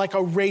call like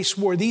a race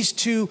war. These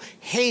two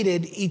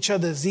hated each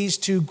other, these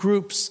two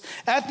groups.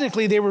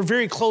 Ethnically, they were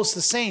very close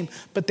the same,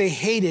 but they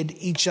hated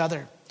each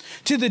other.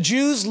 To the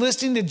Jews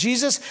listening to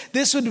Jesus,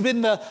 this would have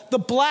been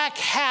the black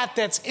hat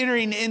that's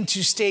entering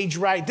into stage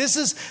right. This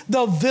is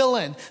the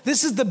villain.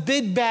 This is the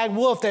big bad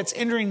wolf that's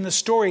entering the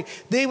story.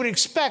 They would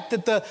expect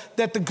that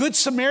the Good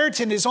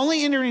Samaritan is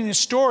only entering the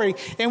story,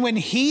 and when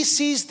he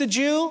sees the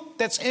Jew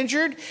that's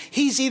injured,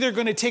 he's either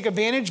going to take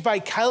advantage by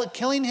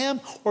killing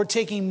him or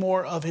taking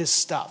more of his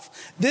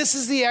stuff. This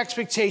is the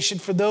expectation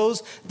for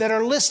those that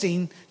are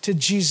listening to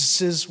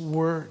Jesus'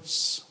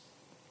 words.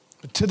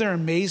 But to their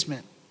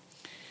amazement,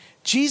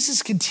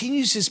 Jesus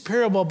continues his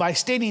parable by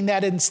stating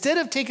that instead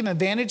of taking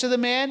advantage of the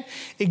man,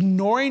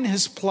 ignoring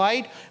his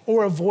plight,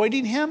 or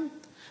avoiding him,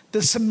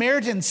 the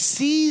Samaritan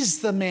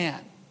sees the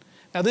man.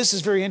 Now, this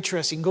is very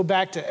interesting. Go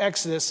back to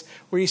Exodus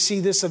where you see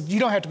this. You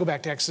don't have to go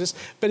back to Exodus,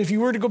 but if you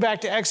were to go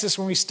back to Exodus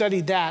when we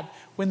studied that,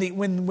 when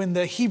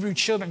the Hebrew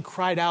children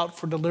cried out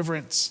for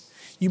deliverance,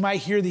 you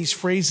might hear these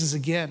phrases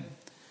again.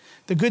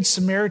 The Good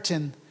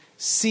Samaritan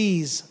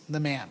sees the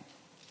man.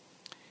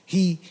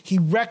 He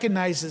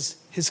recognizes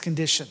his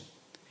condition.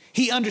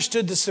 He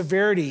understood the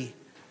severity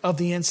of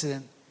the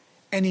incident,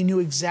 and he knew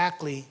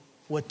exactly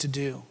what to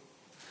do.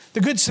 The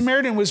Good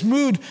Samaritan was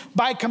moved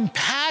by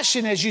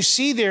compassion, as you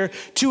see there,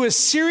 to a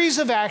series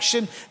of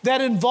action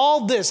that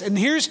involved this. And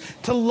here's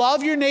to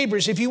love your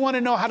neighbors. If you want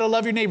to know how to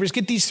love your neighbors,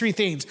 get these three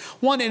things.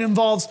 One, it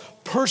involves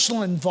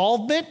personal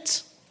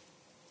involvement,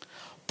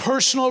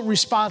 personal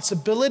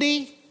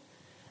responsibility,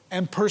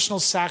 and personal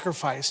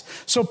sacrifice.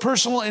 So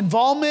personal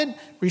involvement,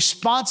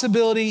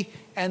 responsibility,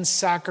 and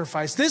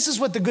sacrifice. This is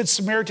what the Good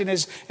Samaritan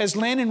is. As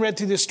Landon read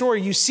through this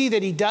story, you see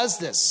that he does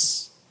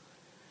this.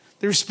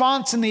 The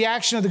response and the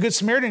action of the Good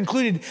Samaritan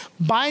included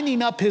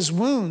binding up his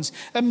wounds,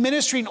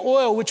 administering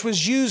oil, which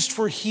was used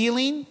for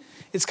healing.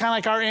 It's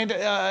kind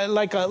of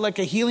like like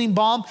a healing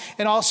balm,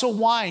 and also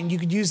wine. You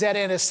could use that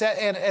as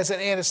an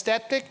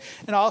anesthetic,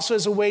 and also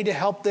as a way to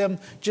help them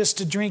just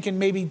to drink and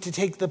maybe to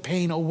take the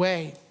pain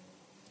away.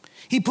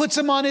 He puts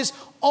him on his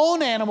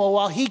own animal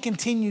while he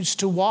continues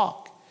to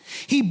walk.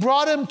 He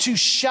brought him to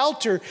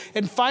shelter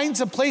and finds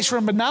a place for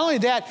him. But not only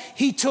that,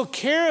 he took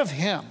care of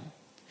him.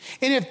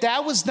 And if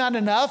that was not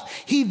enough,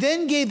 he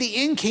then gave the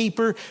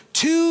innkeeper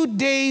 2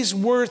 days'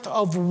 worth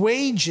of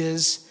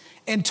wages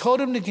and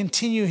told him to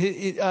continue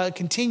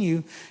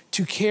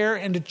to care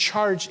and to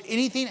charge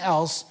anything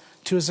else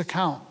to his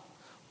account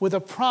with a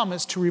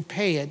promise to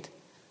repay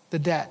the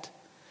debt.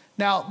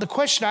 Now, the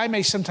question I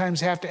may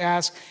sometimes have to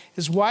ask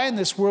is why in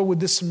this world would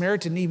this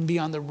Samaritan even be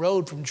on the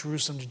road from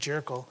Jerusalem to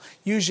Jericho?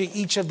 Usually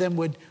each of them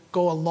would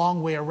go a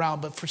long way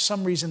around, but for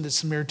some reason the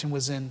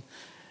Samaritan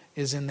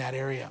is in that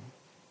area.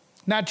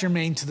 Not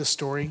germane to the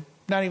story.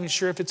 Not even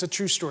sure if it's a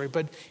true story,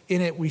 but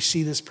in it we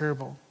see this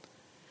parable.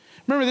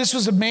 Remember, this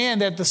was a man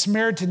that the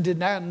Samaritan did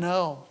not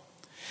know.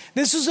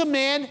 This was a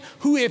man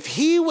who, if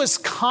he was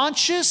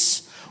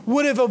conscious,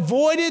 would have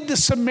avoided the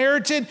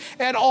Samaritan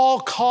at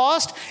all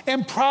cost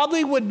and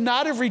probably would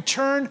not have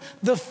returned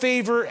the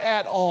favor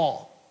at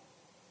all.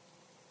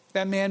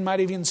 That man might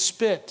have even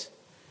spit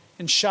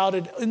and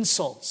shouted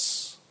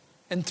insults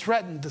and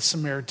threatened the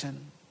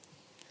Samaritan.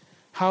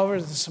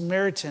 However, the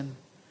Samaritan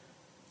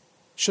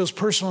shows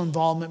personal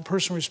involvement,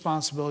 personal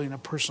responsibility, and a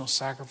personal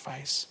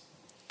sacrifice.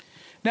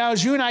 Now,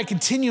 as you and I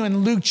continue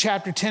in Luke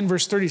chapter 10,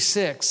 verse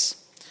 36,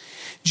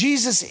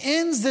 Jesus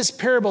ends this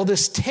parable,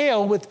 this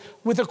tale,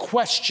 with a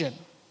question.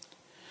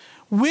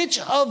 Which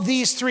of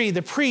these three,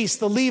 the priest,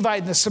 the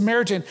Levite, and the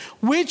Samaritan,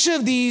 which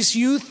of these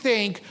you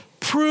think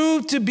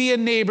proved to be a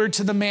neighbor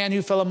to the man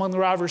who fell among the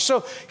robbers?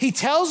 So he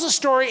tells the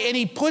story and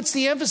he puts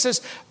the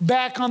emphasis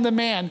back on the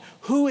man.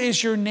 Who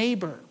is your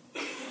neighbor?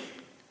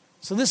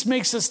 So this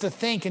makes us to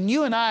think, and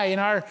you and I, in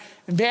our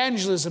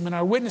evangelism, in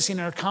our witnessing,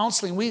 in our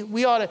counseling,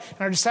 we ought to, in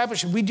our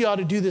discipleship, we ought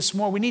to do this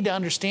more. We need to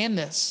understand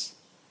this.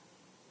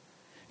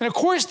 And of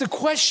course, the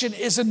question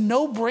is a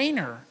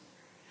no-brainer.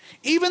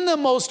 Even the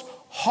most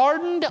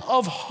hardened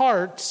of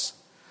hearts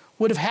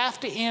would have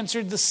to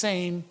answer the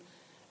same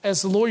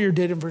as the lawyer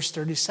did in verse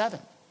 37.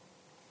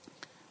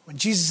 When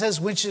Jesus says,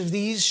 which of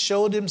these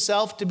showed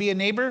himself to be a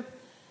neighbor?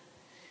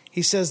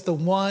 He says, the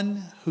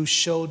one who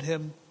showed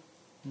him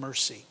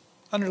mercy.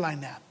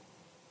 Underline that.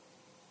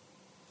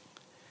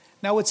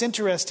 Now, what's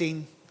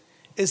interesting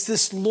is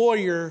this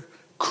lawyer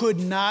could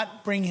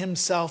not bring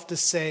himself to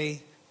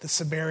say the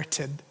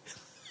Samaritan.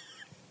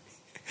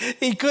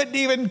 He couldn't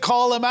even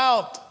call him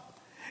out.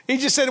 He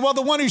just said, well,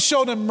 the one who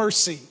showed him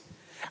mercy.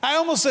 I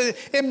almost said,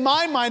 in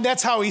my mind,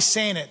 that's how he's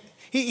saying it.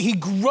 He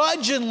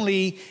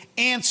grudgingly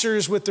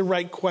answers with the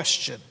right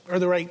question or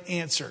the right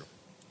answer.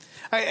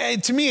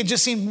 To me, it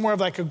just seemed more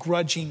of like a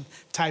grudging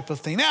type of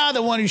thing.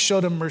 The one who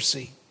showed him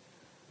mercy.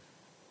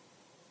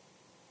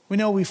 We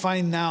know we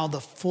find now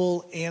the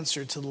full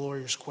answer to the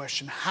lawyer's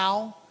question.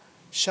 How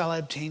shall I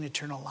obtain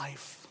eternal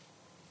life?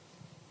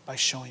 By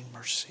showing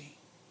mercy.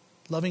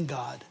 Loving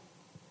God.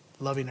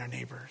 Loving our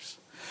neighbors.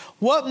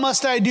 What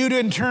must I do to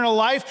eternal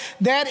life?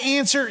 That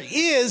answer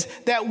is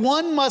that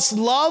one must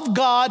love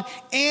God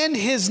and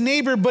his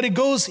neighbor, but it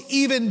goes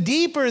even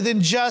deeper than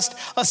just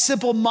a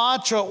simple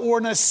mantra or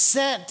an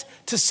assent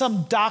to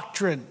some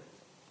doctrine,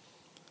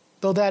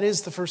 though that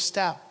is the first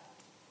step.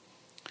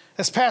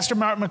 As Pastor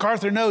Martin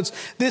MacArthur notes,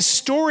 this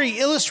story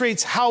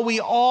illustrates how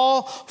we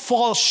all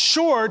fall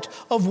short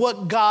of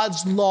what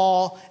God's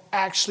law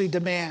actually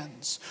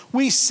demands.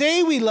 We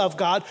say we love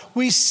God,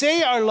 we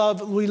say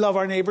we love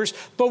our neighbors,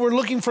 but we're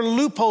looking for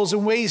loopholes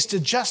and ways to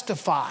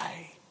justify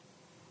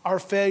our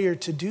failure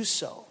to do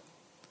so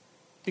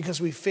because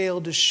we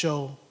failed to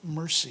show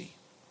mercy.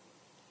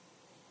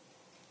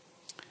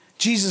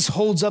 Jesus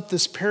holds up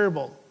this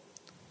parable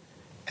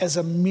as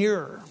a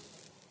mirror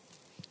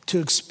to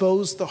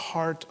expose the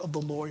heart of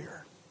the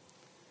lawyer,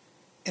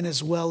 and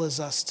as well as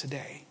us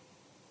today.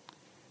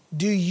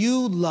 Do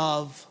you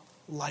love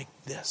like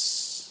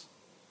this?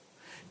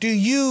 Do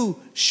you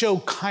show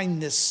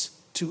kindness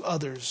to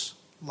others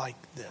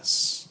like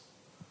this?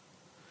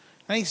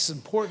 I think it's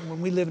important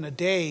when we live in a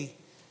day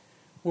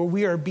where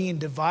we are being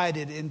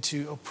divided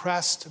into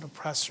oppressed and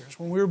oppressors,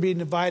 when we're being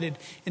divided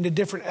into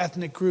different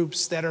ethnic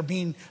groups that are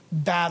being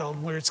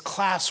battled, where it's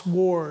class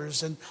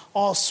wars and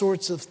all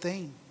sorts of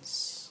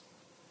things.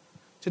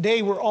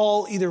 Today, we're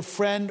all either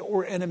friend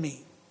or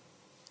enemy.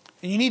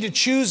 And you need to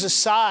choose a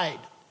side.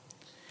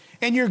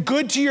 And you're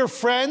good to your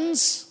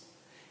friends,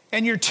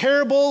 and you're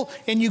terrible,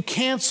 and you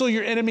cancel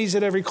your enemies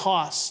at every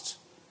cost.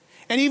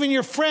 And even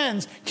your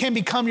friends can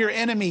become your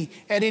enemy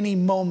at any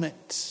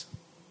moment.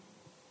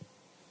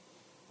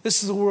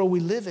 This is the world we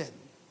live in.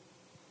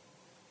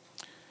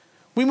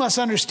 We must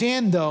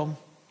understand, though,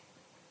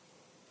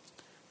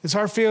 it's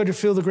our failure to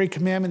fulfill the great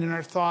commandment in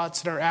our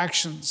thoughts and our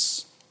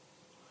actions,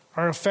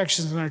 our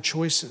affections and our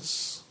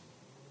choices,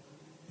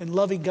 and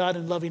loving God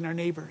and loving our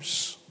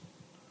neighbors.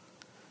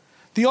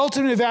 The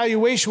ultimate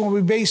evaluation will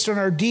be based on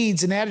our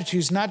deeds and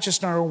attitudes, not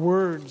just on our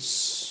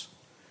words.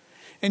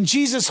 And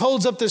Jesus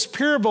holds up this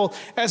parable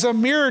as a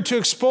mirror to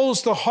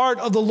expose the heart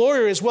of the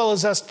lawyer as well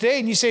as us today.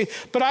 And you say,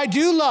 but I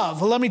do love.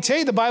 Well, let me tell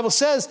you, the Bible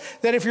says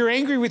that if you're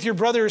angry with your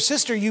brother or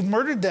sister, you've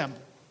murdered them.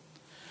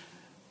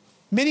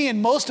 Many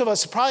and most of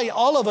us, probably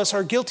all of us,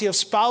 are guilty of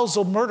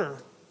spousal murder.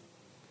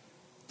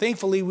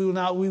 Thankfully, we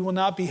will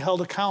not be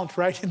held account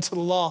right into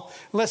the law.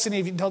 Unless any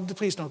of you,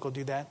 please don't go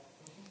do that.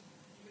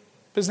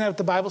 But isn't that what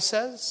the Bible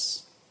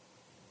says?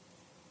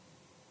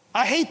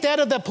 I hate that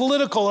of the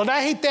political, and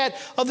I hate that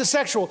of the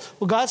sexual.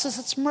 Well, God says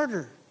it's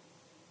murder.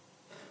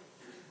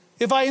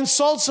 If I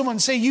insult someone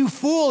and say, you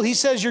fool, he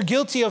says you're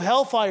guilty of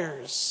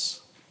hellfires.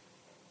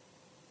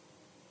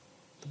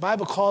 The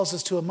Bible calls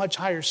us to a much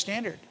higher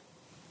standard.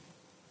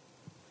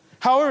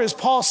 However, as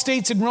Paul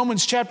states in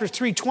Romans chapter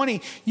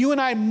 3:20, you and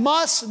I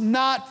must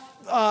not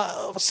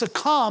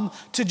succumb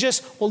to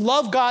just,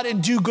 love God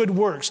and do good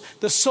works.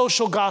 The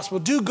social gospel,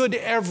 do good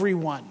to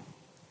everyone.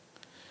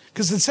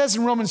 Because it says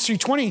in Romans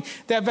 3:20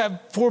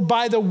 that for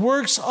by the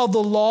works of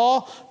the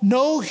law,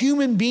 no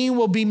human being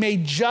will be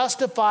made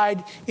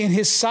justified in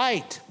his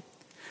sight.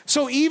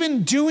 So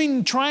even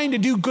trying to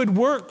do good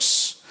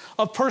works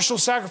of personal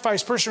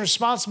sacrifice, personal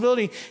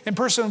responsibility, and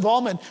personal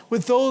involvement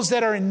with those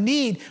that are in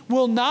need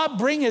will not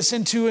bring us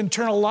into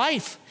eternal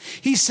life.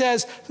 He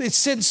says,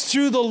 since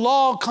through the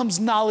law comes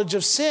knowledge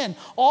of sin.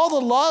 All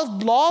the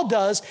law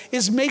does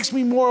is makes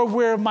me more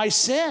aware of my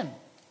sin.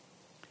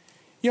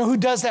 You know who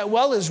does that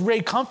well is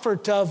Ray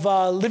Comfort of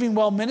Living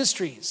Well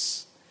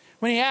Ministries.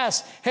 When he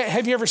asks,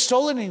 have you ever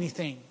stolen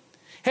anything?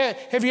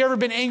 Have you ever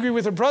been angry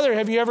with a brother?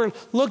 Have you ever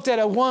looked at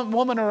a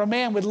woman or a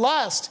man with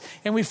lust?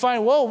 And we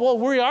find, whoa,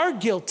 we are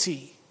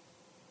guilty.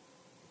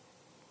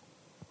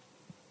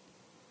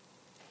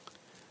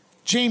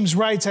 James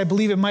writes, I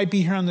believe it might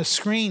be here on the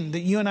screen, that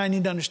you and I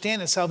need to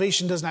understand that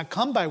salvation does not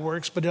come by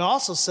works, but it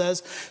also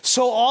says,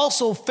 so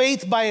also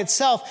faith by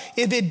itself,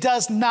 if it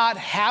does not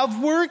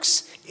have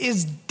works,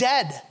 is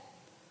dead.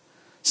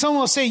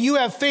 Someone will say, you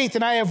have faith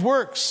and I have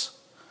works.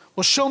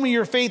 Well, show me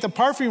your faith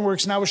apart from your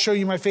works, and I will show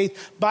you my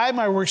faith by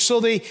my works. So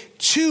they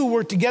two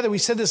work together. We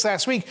said this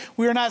last week.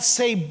 We are not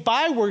saved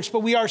by works, but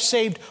we are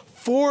saved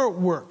for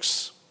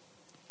works.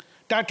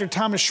 Dr.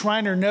 Thomas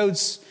Schreiner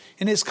notes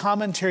in his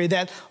commentary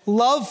that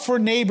love for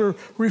neighbor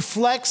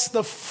reflects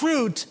the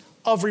fruit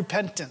of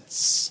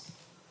repentance,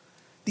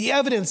 the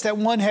evidence that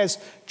one has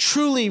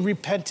truly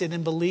repented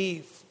and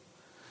believed.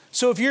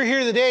 So if you're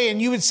here today and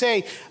you would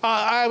say,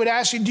 I would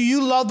ask you, do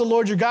you love the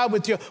Lord your God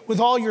with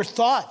all your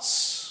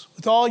thoughts,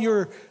 with all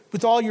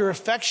your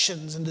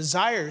affections and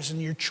desires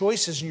and your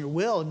choices and your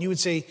will? And you would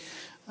say,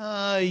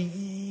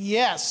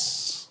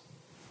 yes.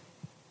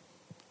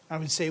 I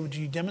would say, would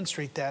you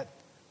demonstrate that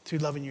through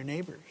loving your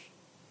neighbors?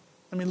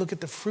 Let me look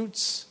at the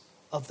fruits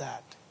of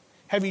that.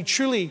 Have you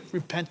truly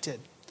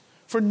repented?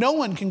 For no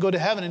one can go to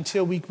heaven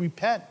until we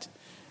repent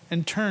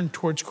and turn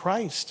towards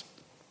Christ.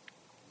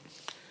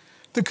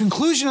 The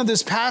conclusion of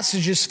this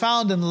passage is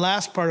found in the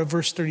last part of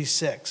verse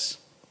 36.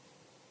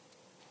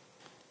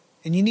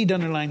 And you need to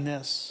underline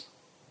this.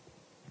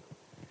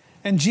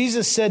 And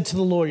Jesus said to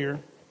the lawyer,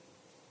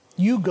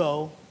 you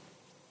go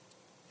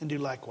and do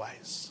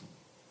likewise.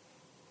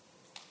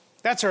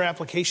 That's our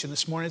application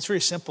this morning. It's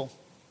very simple.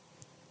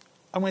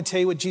 I'm going to tell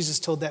you what Jesus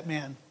told that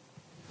man.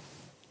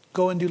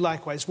 Go and do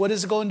likewise. What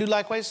is it, go and do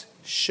likewise?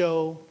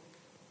 Show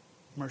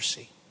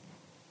mercy.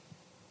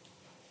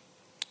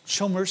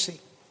 Show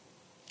mercy.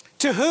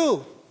 To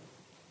who?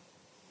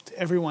 to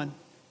everyone.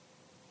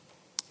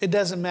 It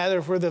doesn't matter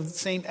if we're the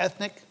same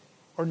ethnic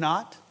or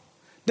not.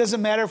 It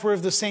doesn't matter if we're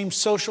of the same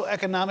social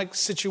economic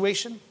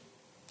situation.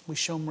 We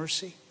show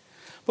mercy.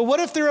 But what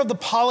if they're of the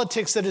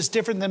politics that is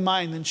different than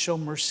mine? Then show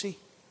mercy.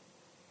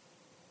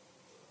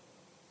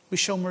 We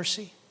show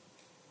mercy.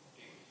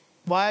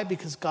 Why?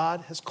 Because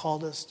God has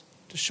called us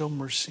to show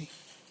mercy.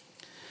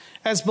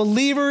 As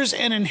believers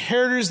and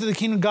inheritors of the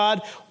kingdom of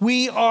God,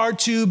 we are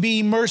to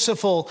be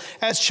merciful.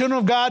 As children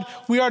of God,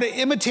 we are to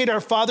imitate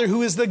our Father,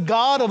 who is the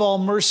God of all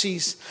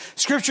mercies.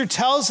 Scripture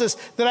tells us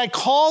that I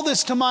call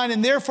this to mind,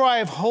 and therefore I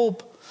have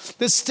hope.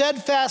 The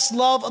steadfast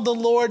love of the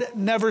Lord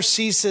never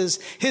ceases.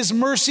 His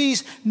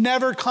mercies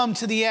never come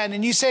to the end.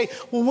 And you say,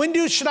 well,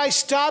 when should I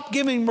stop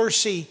giving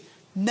mercy?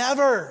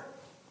 Never.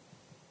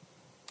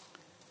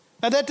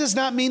 Now, that does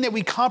not mean that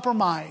we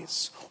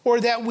compromise or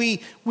that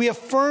we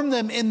affirm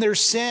them in their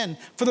sin.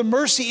 For the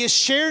mercy is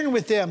sharing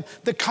with them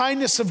the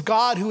kindness of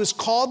God who has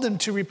called them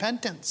to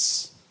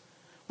repentance.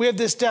 We have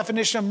this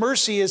definition of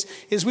mercy is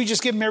we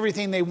just give them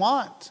everything they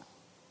want.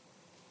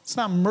 It's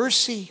not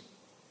mercy.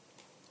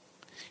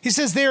 He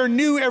says, they are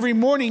new every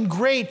morning.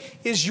 Great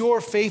is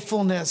your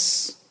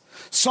faithfulness.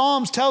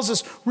 Psalms tells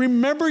us,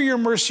 remember your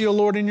mercy, O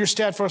Lord, and your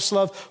steadfast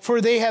love, for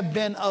they have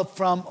been up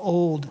from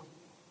old.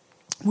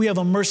 We have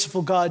a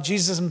merciful God.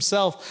 Jesus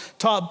himself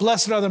taught,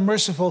 blessed are the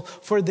merciful,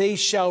 for they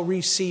shall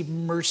receive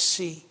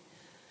mercy.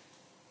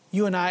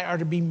 You and I are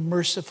to be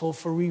merciful,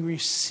 for we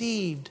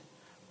received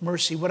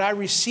mercy. What I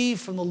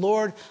received from the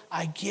Lord,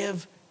 I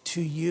give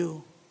to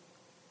you.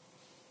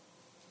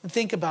 And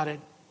think about it.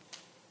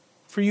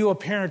 For you, a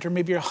parent, or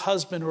maybe your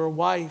husband or a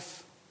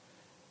wife,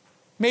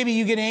 maybe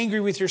you get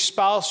angry with your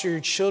spouse or your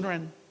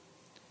children,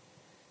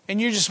 and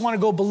you just want to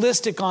go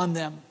ballistic on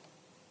them.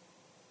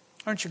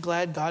 Aren't you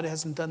glad God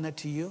hasn't done that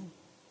to you?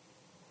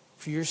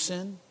 For your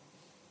sin?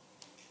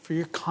 For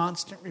your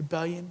constant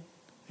rebellion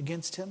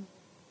against him?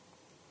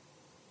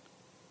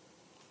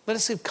 Let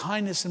us have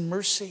kindness and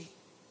mercy.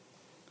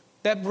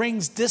 That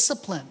brings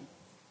discipline.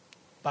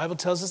 The Bible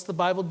tells us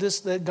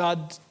that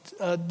God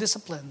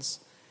disciplines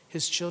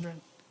his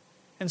children.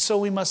 And so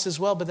we must as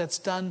well, but that's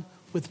done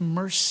with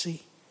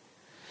mercy.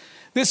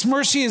 This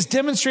mercy is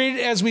demonstrated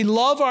as we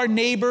love our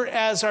neighbor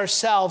as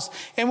ourselves.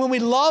 And when we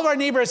love our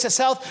neighbor as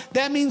ourselves,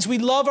 that means we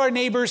love our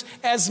neighbors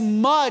as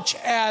much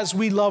as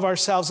we love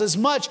ourselves. As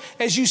much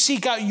as you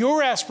seek out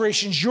your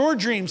aspirations, your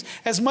dreams,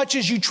 as much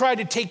as you try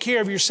to take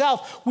care of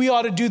yourself, we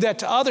ought to do that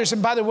to others.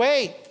 And by the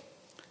way,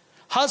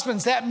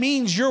 husbands, that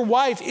means your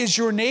wife is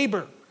your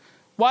neighbor.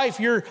 Wife,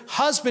 your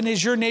husband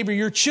is your neighbor.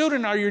 Your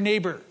children are your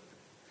neighbor.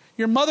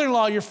 Your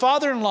mother-in-law, your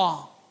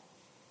father-in-law.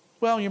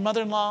 Well, your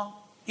mother-in-law.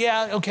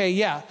 Yeah, okay,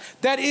 yeah.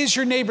 That is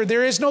your neighbor.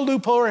 There is no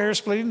loophole or hair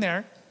splitting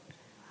there.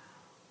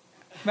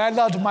 And I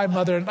loved my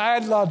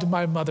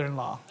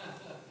mother-in-law.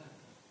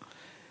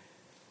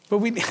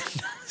 But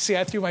see,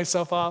 I threw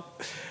myself off.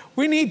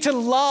 We need to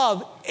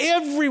love.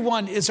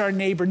 Everyone is our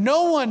neighbor.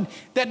 No one,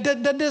 that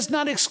does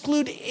not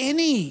exclude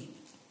any.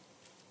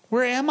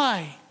 Where am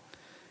I?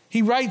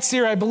 He writes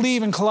here, I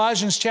believe, in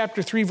Colossians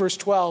chapter 3, verse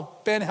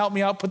 12. Ben, help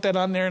me out, put that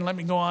on there and let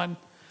me go on.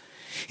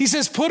 He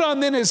says, put on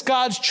then as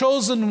God's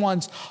chosen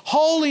ones,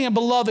 holy and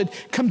beloved,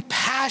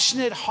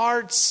 compassionate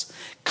hearts,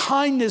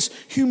 kindness,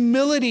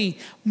 humility,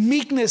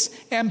 meekness,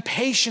 and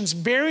patience,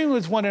 bearing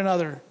with one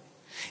another.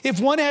 If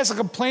one has a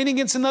complaint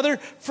against another,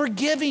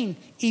 forgiving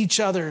each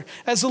other.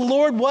 As the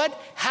Lord,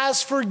 what?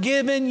 Has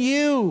forgiven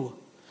you.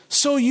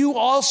 So you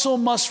also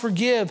must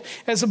forgive.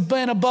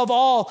 And above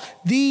all,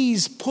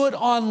 these put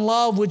on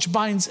love, which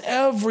binds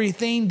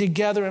everything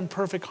together in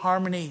perfect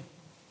harmony.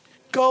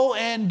 Go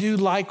and do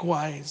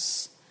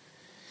likewise.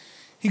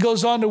 He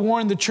goes on to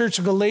warn the church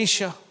of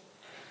Galatia.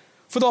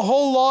 For the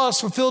whole law is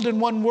fulfilled in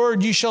one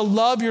word, you shall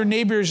love your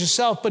neighbor as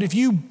yourself. But if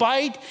you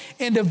bite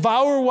and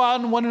devour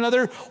one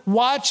another,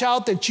 watch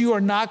out that you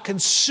are not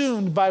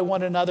consumed by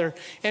one another.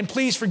 And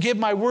please forgive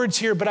my words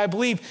here, but I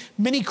believe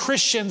many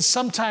Christians,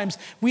 sometimes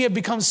we have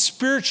become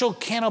spiritual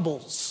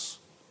cannibals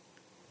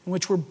in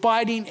which we're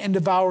biting and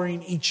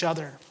devouring each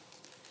other.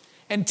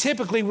 And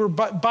typically we're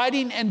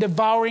biting and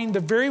devouring the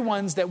very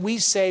ones that we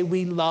say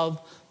we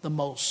love the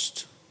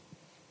most.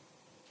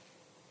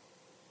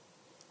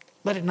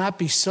 Let it not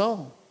be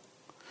so.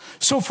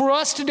 So for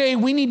us today,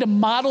 we need to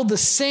model the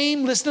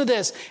same, listen to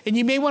this, and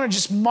you may want to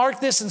just mark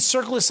this and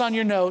circle this on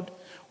your note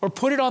or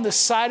put it on the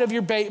side of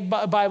your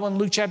Bible in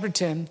Luke chapter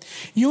 10.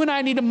 You and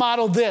I need to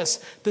model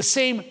this, the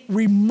same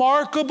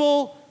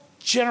remarkable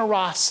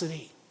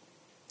generosity.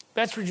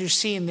 That's what you're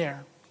seeing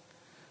there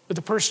with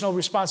the personal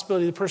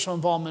responsibility, the personal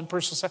involvement,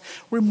 personal side.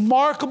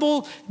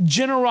 Remarkable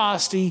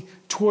generosity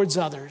towards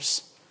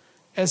others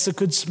as the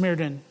Good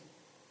Samaritan.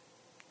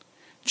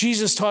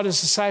 Jesus taught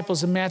his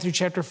disciples in Matthew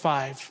chapter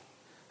 5.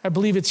 I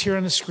believe it's here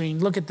on the screen.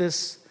 Look at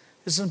this.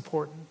 This is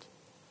important.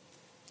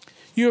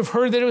 You have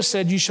heard that it was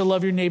said, you shall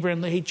love your neighbor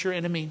and hate your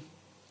enemy.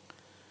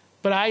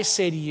 But I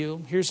say to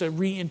you, here's a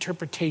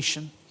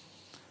reinterpretation,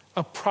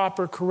 a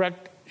proper,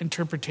 correct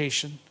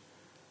interpretation.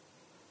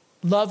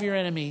 Love your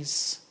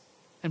enemies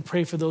and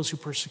pray for those who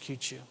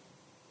persecute you.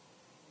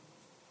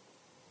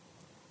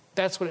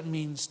 That's what it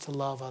means to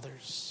love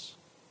others.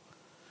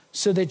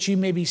 So that you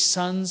may be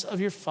sons of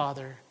your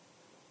Father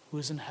who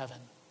is in heaven.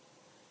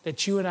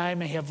 That you and I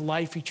may have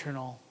life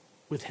eternal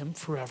with him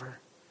forever.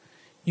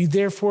 You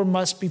therefore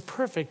must be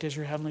perfect as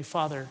your heavenly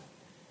Father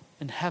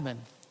in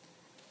heaven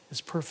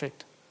is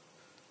perfect.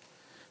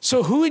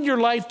 So who in your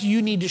life do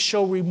you need to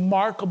show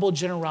remarkable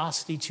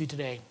generosity to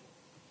today?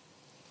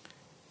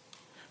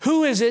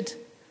 Who is it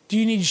do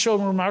you need to show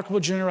remarkable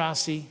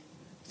generosity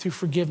through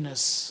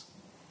forgiveness,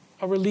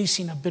 a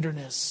releasing of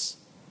bitterness,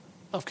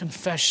 of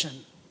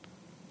confession,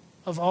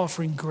 of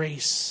offering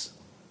grace,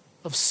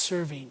 of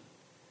serving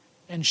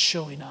and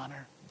showing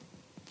honor?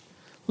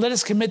 Let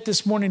us commit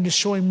this morning to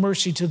showing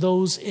mercy to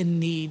those in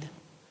need.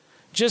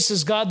 Just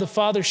as God the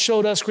Father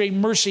showed us great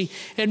mercy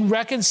in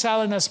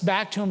reconciling us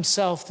back to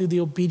himself through the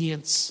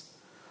obedience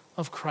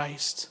of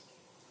Christ.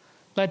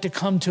 I'd like to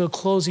come to a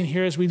closing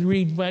here as we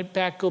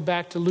go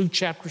back to Luke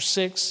chapter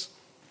 6.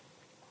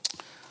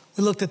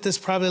 We looked at this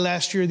probably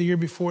last year or the year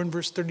before in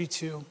verse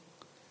 32.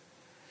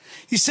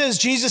 He says,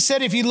 Jesus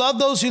said, if you love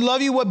those who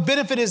love you, what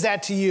benefit is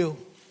that to you?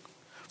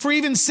 For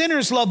even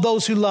sinners love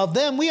those who love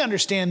them. We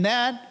understand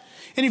that.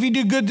 And if you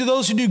do good to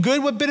those who do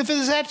good, what benefit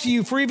is that to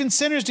you? For even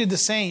sinners do the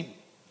same.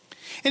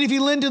 And if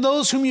you lend to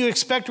those whom you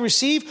expect to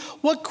receive,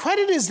 what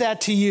credit is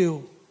that to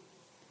you?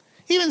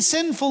 Even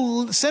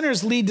sinful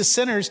sinners lead to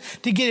sinners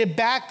to get it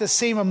back the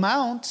same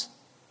amount.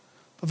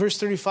 But verse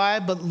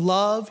 35, but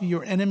love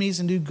your enemies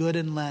and do good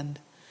and lend,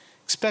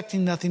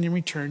 expecting nothing in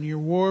return. Your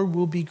reward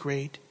will be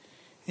great,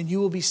 and you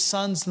will be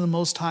sons of the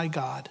Most High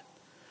God.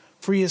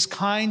 For he is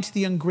kind to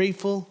the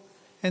ungrateful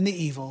and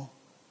the evil.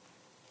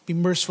 Be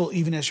merciful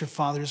even as your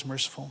Father is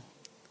merciful.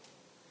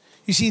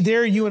 You see,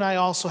 there you and I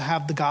also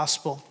have the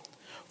gospel.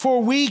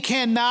 For we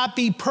cannot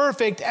be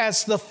perfect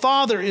as the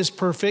Father is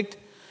perfect.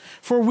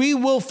 For we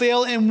will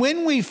fail, and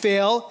when we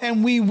fail,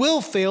 and we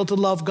will fail to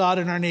love God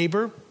and our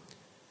neighbor,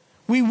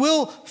 we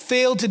will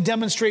fail to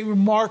demonstrate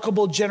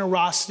remarkable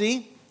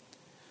generosity.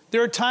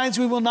 There are times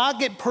we will not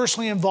get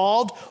personally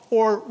involved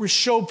or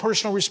show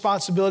personal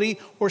responsibility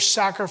or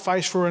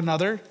sacrifice for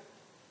another.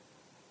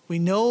 We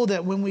know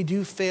that when we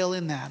do fail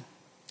in that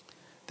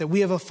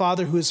we have a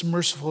Father who is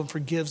merciful and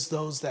forgives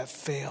those that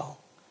fail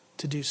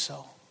to do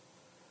so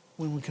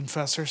when we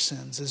confess our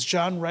sins. As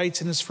John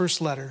writes in his first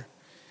letter,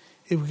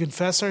 if we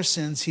confess our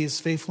sins, he is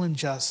faithful and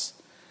just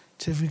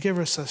to forgive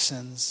us our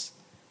sins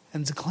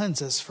and to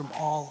cleanse us from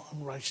all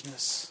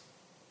unrighteousness.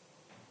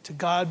 To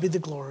God be the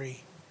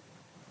glory.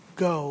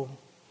 Go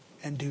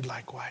and do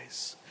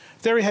likewise.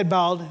 With every head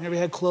bowed and every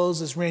head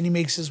closed as Randy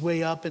makes his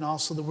way up, and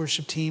also the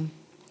worship team.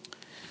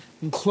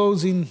 In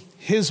closing,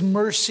 his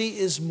mercy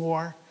is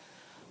more.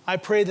 I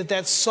pray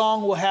that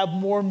song will have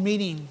more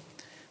meaning.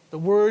 The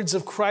words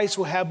of Christ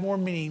will have more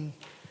meaning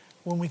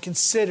when we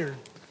consider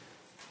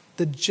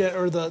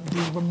the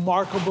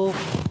remarkable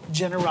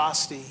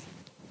generosity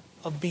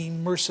of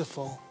being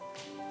merciful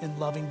in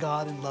loving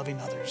God and loving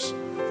others.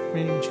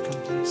 Randy, would you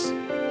come, please?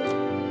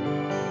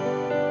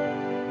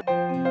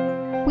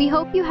 We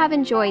hope you have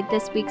enjoyed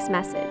this week's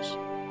message.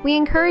 We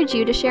encourage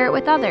you to share it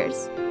with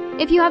others.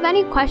 If you have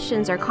any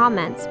questions or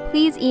comments,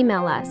 please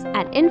email us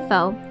at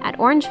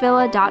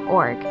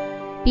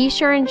info@orangevilla.org. Be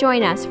sure and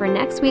join us for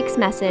next week's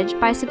message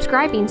by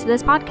subscribing to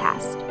this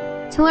podcast.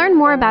 To learn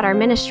more about our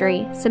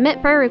ministry,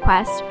 submit prayer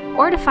requests,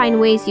 or to find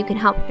ways you can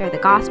help share the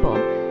gospel,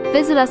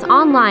 visit us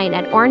online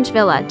at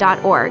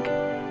orangevilla.org.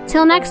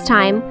 Till next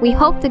time, we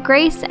hope the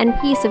grace and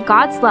peace of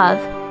God's love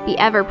be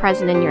ever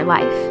present in your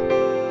life.